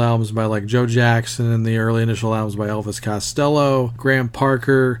initial albums by like Joe Jackson and the early initial albums by Elvis Costello, Graham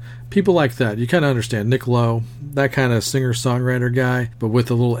Parker, people like that, you kind of understand. Nick Lowe, that kind of singer-songwriter guy, but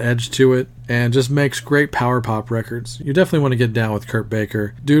with a little edge to it, and just makes great power pop records. You definitely want to get down with Kurt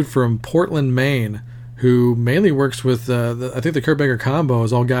Baker. Dude from Portland, Maine, who mainly works with, I think the Kurt Baker Combo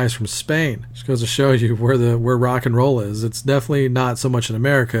is all guys from Spain. Just goes to show you where rock and roll is. It's definitely not so much in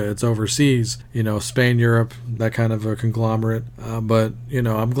America, it's overseas. Spain, Europe, that kind of a conglomerate. But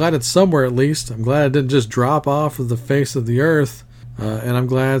I'm glad it's somewhere at least. I'm glad it didn't just drop off of the face of the earth. And I'm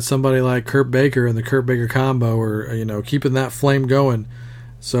glad somebody like Kurt Baker and the Kurt Baker Combo are, keeping that flame going.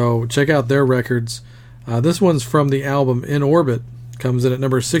 So check out their records. This one's from the album In Orbit. Comes in at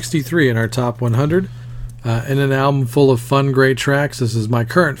number 63 in our top 100. In an album full of fun, great tracks, this is my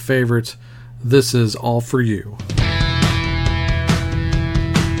current favorite. This is All For You.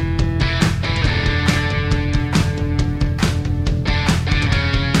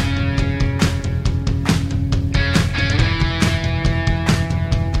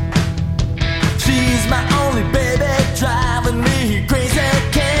 She's my only baby, driving me crazy.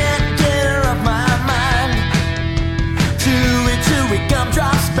 Can't get her off my mind. Chewy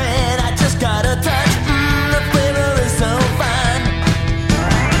gumdrops, man, I just gotta touch. The flavor is so fine.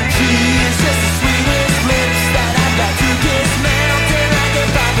 She is just the sweetest lips that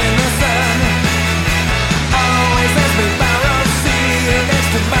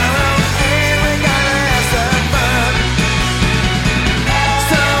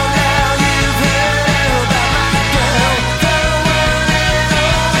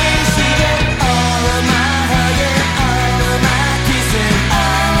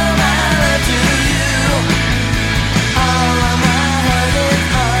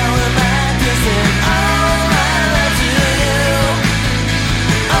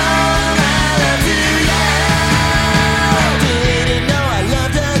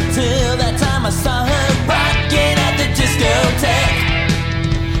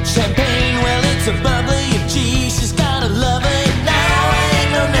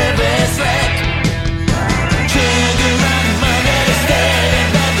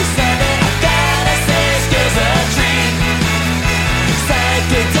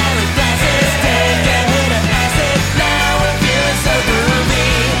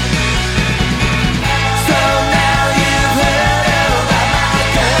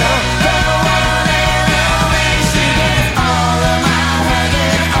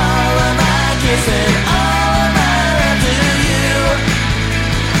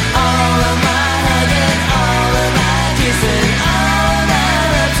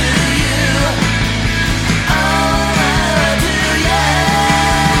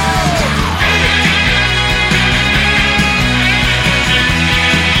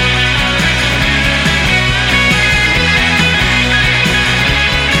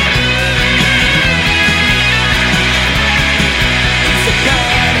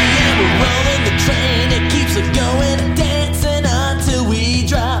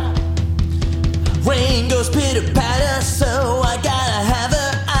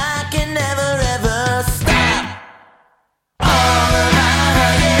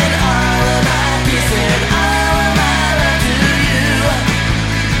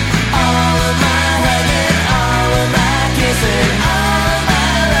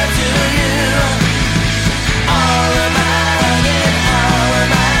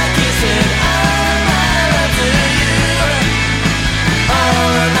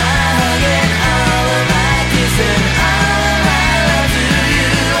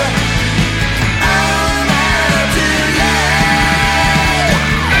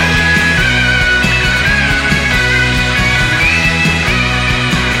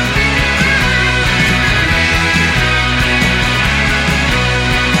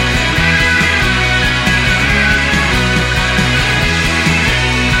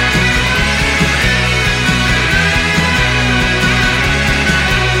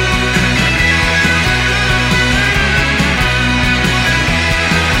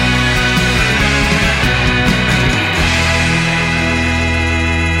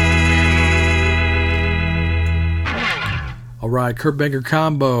right, Kurt Baker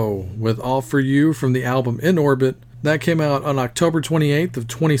Combo with All For You from the album In Orbit. That came out on October 28th of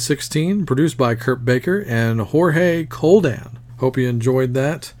 2016, produced by Kurt Baker and Jorge Coldan. Hope you enjoyed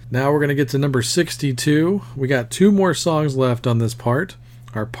that. Now we're going to get to number 62. We got 2 more songs left on this part.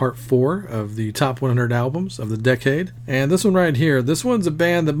 Our part 4 of the top 100 albums of the decade. And this one right here, this one's a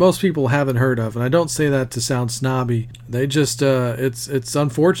band that most people haven't heard of, and I don't say that to sound snobby. They just, it's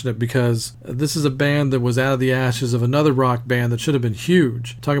unfortunate because this is a band that was out of the ashes of another rock band that should have been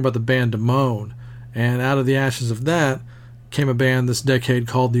huge. I'm talking about the band Damone. And out of the ashes of that came a band this decade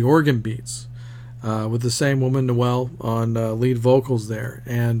called the Organ Beats, with the same woman, Noelle, on lead vocals there.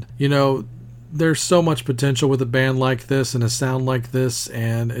 And, you know, there's so much potential with a band like this and a sound like this,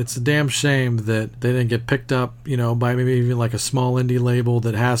 and it's a damn shame that they didn't get picked up, you know, by maybe even like a small indie label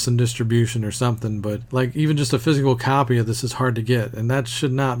that has some distribution or something. But like even just a physical copy of this is hard to get, and that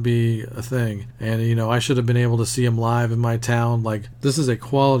should not be a thing. And, you know, I should have been able to see them live in my town. Like, this is a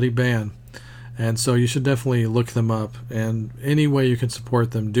quality band. And so you should definitely look them up, and any way you can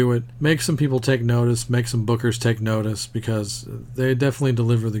support them, do it. Make some people take notice, make some bookers take notice, because they definitely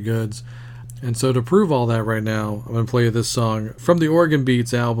deliver the goods. And so to prove all that right now, I'm going to play you this song from the Organ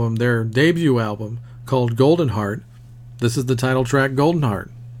Beats album, their debut album called Golden Heart. This is the title track, Golden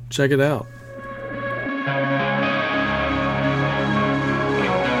Heart. Check it out.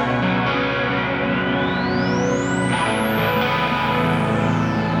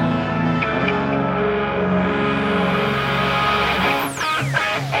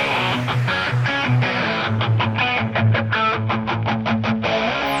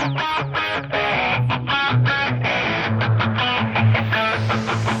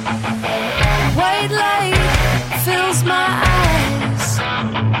 White light fills my eyes.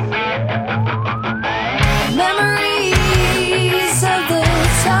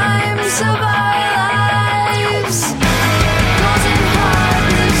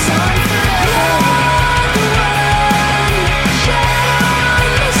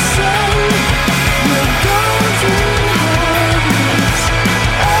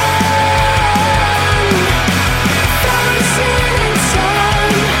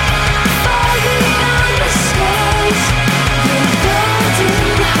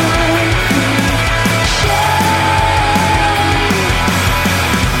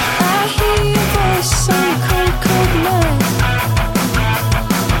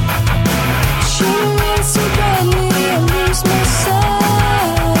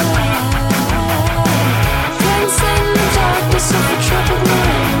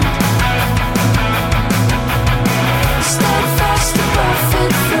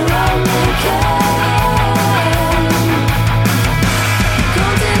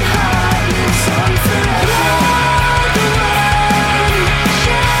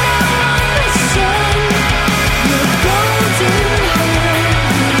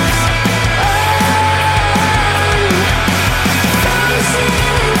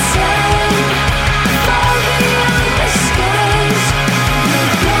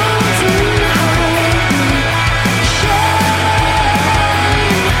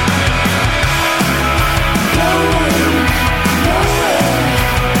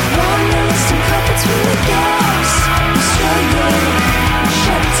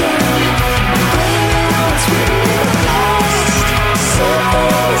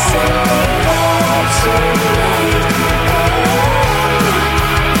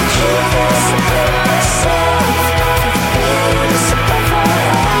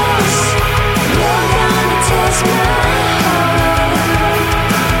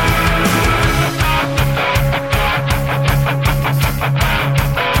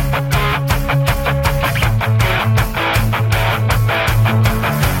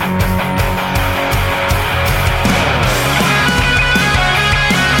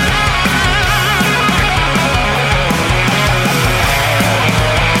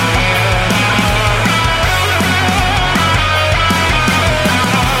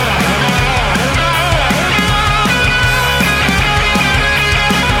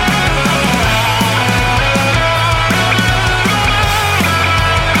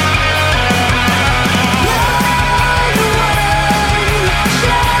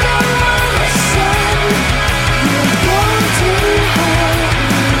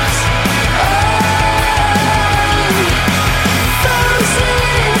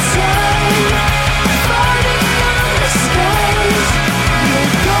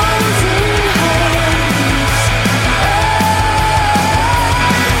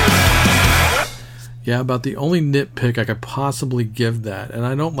 Yeah, about the only nitpick I could possibly give that, and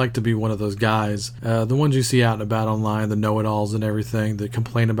I don't like to be one of those guys, the ones you see out and about online, the know-it-alls and everything that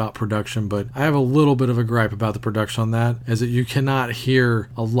complain about production, but I have a little bit of a gripe about the production on that, is that you cannot hear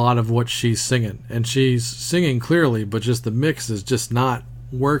a lot of what she's singing, and she's singing clearly, but just the mix is just not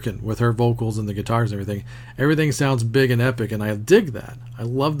working with her vocals and the guitars and everything. Everything sounds big and epic, and I dig that. I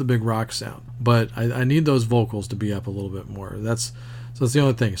love the big rock sound, but I need those vocals to be up a little bit more. That's the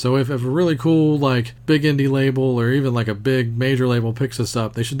only thing. So if a really cool, like, big indie label or even like a big major label picks this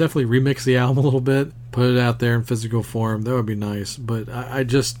up, they should definitely remix the album a little bit, put it out there in physical form. That would be nice. But I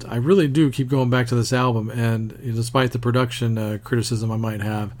really do keep going back to this album, and despite the production criticism I might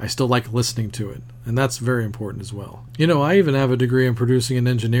have, I still like listening to it, and that's very important as well. I even have a degree in producing and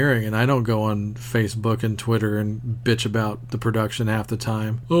engineering, and I don't go on Facebook and Twitter and bitch about the production half the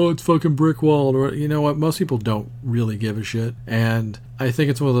time. Oh, it's fucking brick walled, or you know what? Most people don't really give a shit, and I think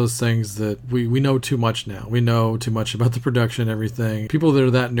it's one of those things that we know too much now. We know too much about the production and everything. People that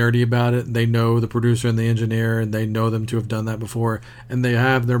are that nerdy about it, they know the producer and the engineer, and they know them to have done that before, and they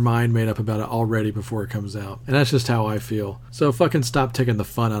have their mind made up about it already before it comes out. And that's just how I feel. So fucking stop taking the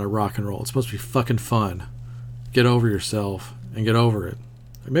fun out of rock and roll. It's supposed to be fucking fun. Get over yourself and get over it.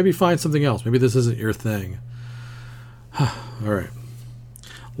 Or maybe find something else. Maybe this isn't your thing. All right.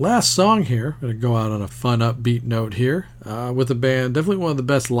 Last song here. I'm going to go out on a fun, upbeat note here with a band, definitely one of the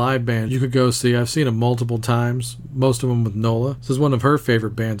best live bands you could go see. I've seen them multiple times, most of them with Nola. This is one of her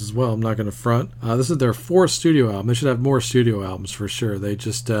favorite bands as well. I'm not going to front. This is their 4th studio album. They should have more studio albums for sure. They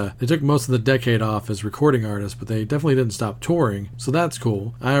just they took most of the decade off as recording artists, but they definitely didn't stop touring, so that's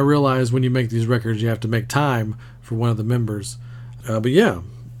cool. I realize when you make these records, you have to make time for one of the members. But yeah,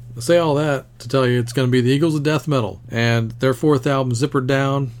 I say all that to tell you it's going to be the Eagles of Death Metal, and their 4th album, Zipper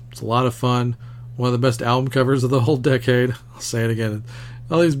Down. It's a lot of fun. One of the best album covers of the whole decade. I'll say it again.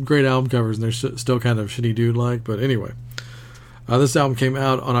 All these great album covers, and they're still kind of shitty dude-like, but anyway. This album came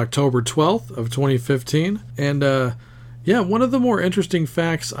out on October 12th of 2015, and one of the more interesting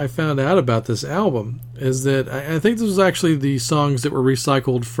facts I found out about this album is that I think this was actually the songs that were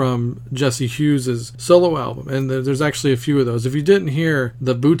recycled from Jesse Hughes' solo album, and there's actually a few of those. If you didn't hear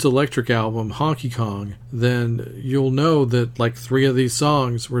the Boots Electric album, Honky Kong, then you'll know that like 3 of these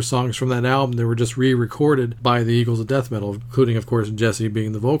songs were songs from that album that were just re-recorded by the Eagles of Death Metal, including, of course, Jesse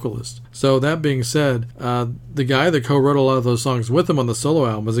being the vocalist. So that being said, the guy that co-wrote a lot of those songs with him on the solo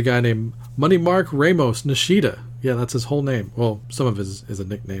album was a guy named Money Mark Ramos Nishida. Yeah, that's his whole name. Well, some of his is a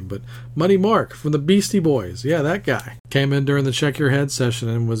nickname, but Money Mark from the Beastie Boys. Yeah, that guy. Came in during the Check Your Head session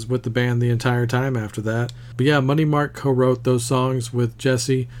and was with the band the entire time after that. But yeah, Money Mark co-wrote those songs with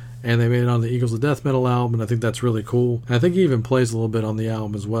Jesse, and they made it on the Eagles of Death Metal album, and I think that's really cool. And I think he even plays a little bit on the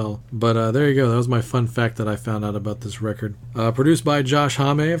album as well. But there you go. That was my fun fact that I found out about this record. Produced by Josh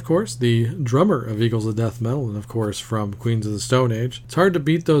Homme, of course, the drummer of Eagles of Death Metal, and of course from Queens of the Stone Age. It's hard to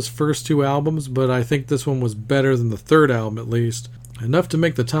beat those first 2 albums, but I think this one was better than the 3rd album at least. Enough to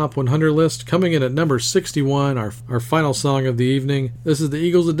make the top 100 list. Coming in at number 61, our final song of the evening. This is the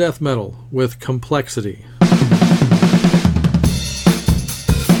Eagles of Death Metal with Complexity.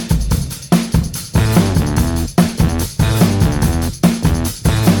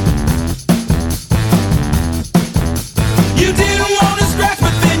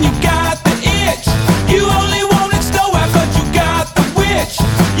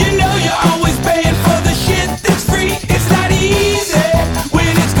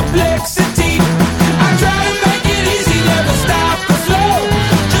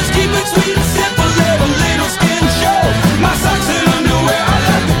 Just keep it sweet and simple, little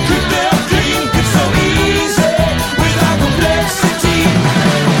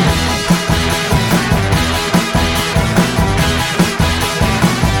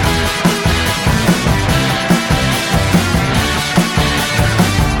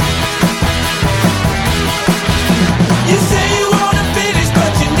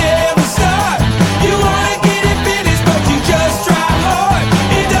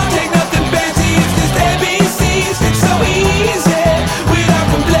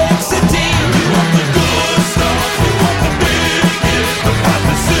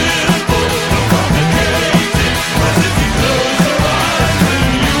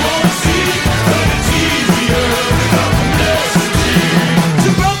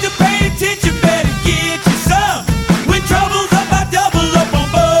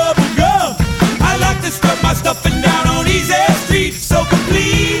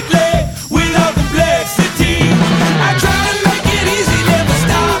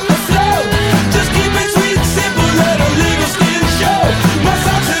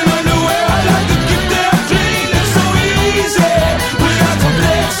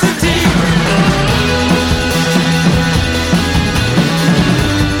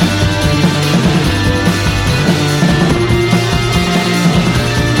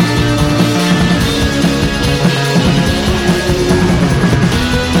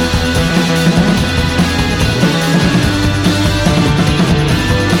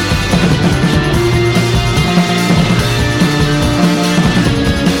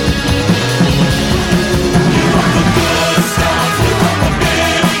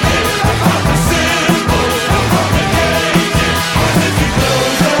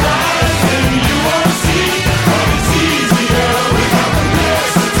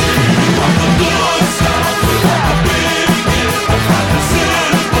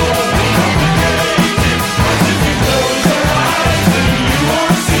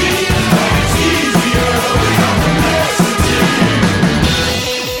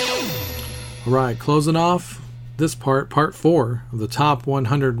Alright, closing off this part 4 of the top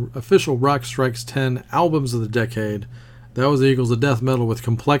 100 official Rock Strikes 10 albums of the decade. That was the Eagles of Death Metal with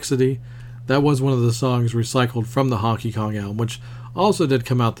Complexity. That was one of the songs recycled from the Honky Kong album, which also did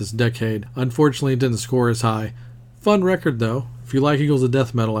come out this decade. Unfortunately, it didn't score as high. Fun record, though. If you like Eagles of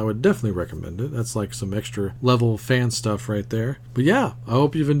Death Metal, I would definitely recommend it. That's like some extra level fan stuff right there. But yeah, I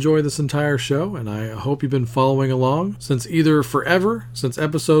hope you've enjoyed this entire show, and I hope you've been following along since either forever, since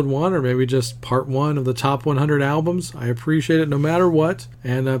episode 1, or maybe just part 1 of the top 100 albums. I appreciate it no matter what,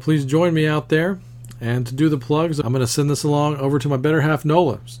 and please join me out there. And to do the plugs, I'm going to send this along over to my better half,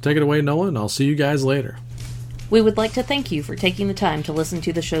 Nola. So take it away, Nola, and I'll see you guys later. We would like to thank you for taking the time to listen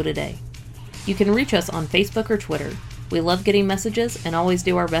to the show today. You can reach us on Facebook or Twitter. We love getting messages and always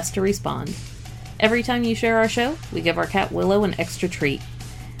do our best to respond. Every time you share our show, we give our cat Willow an extra treat.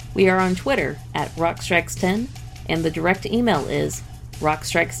 We are on Twitter at rockstrikes10, and the direct email is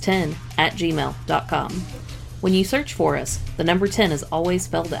rockstrikes10@gmail.com. When you search for us, the number 10 is always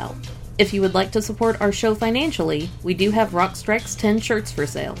spelled out. If you would like to support our show financially, we do have Rock Strikes 10 shirts for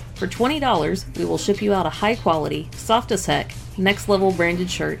sale. For $20, we will ship you out a high-quality, soft-as-heck, next-level branded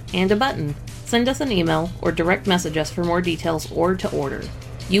shirt and a button. Send us an email or direct message us for more details or to order.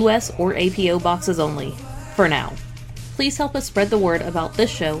 U.S. or APO boxes only, for now. Please help us spread the word about this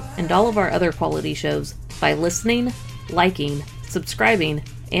show and all of our other quality shows by listening, liking, subscribing,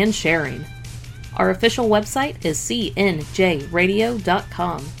 and sharing. Our official website is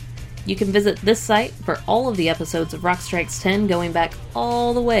cnjradio.com. You can visit this site for all of the episodes of Rock Strikes 10 going back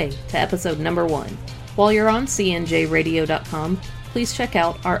all the way to episode number 1. While you're on cnjradio.com, please check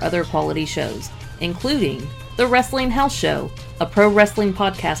out our other quality shows, including The Wrestling House Show, a pro wrestling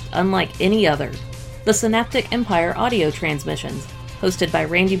podcast unlike any other, The Synaptic Empire audio transmissions, hosted by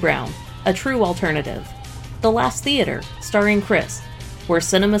Randy Brown, a true alternative, The Last Theater, starring Chris, where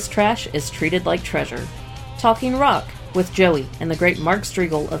cinema's trash is treated like treasure, Talking Rock with Joey and the great Mark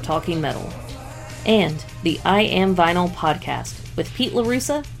Striegel of Talking Metal, and the I Am Vinyl podcast with Pete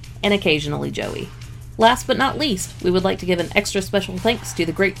LaRussa and occasionally Joey. Last but not least, we would like to give an extra special thanks to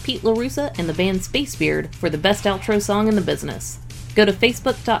the great Pete LaRussa and the band Spacebeard for the best outro song in the business. Go to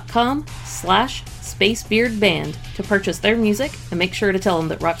facebook.com/SpaceBeardBand to purchase their music and make sure to tell them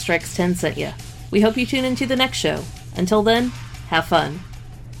that Rock Strikes 10 sent you. We hope you tune into the next show. Until then, have fun.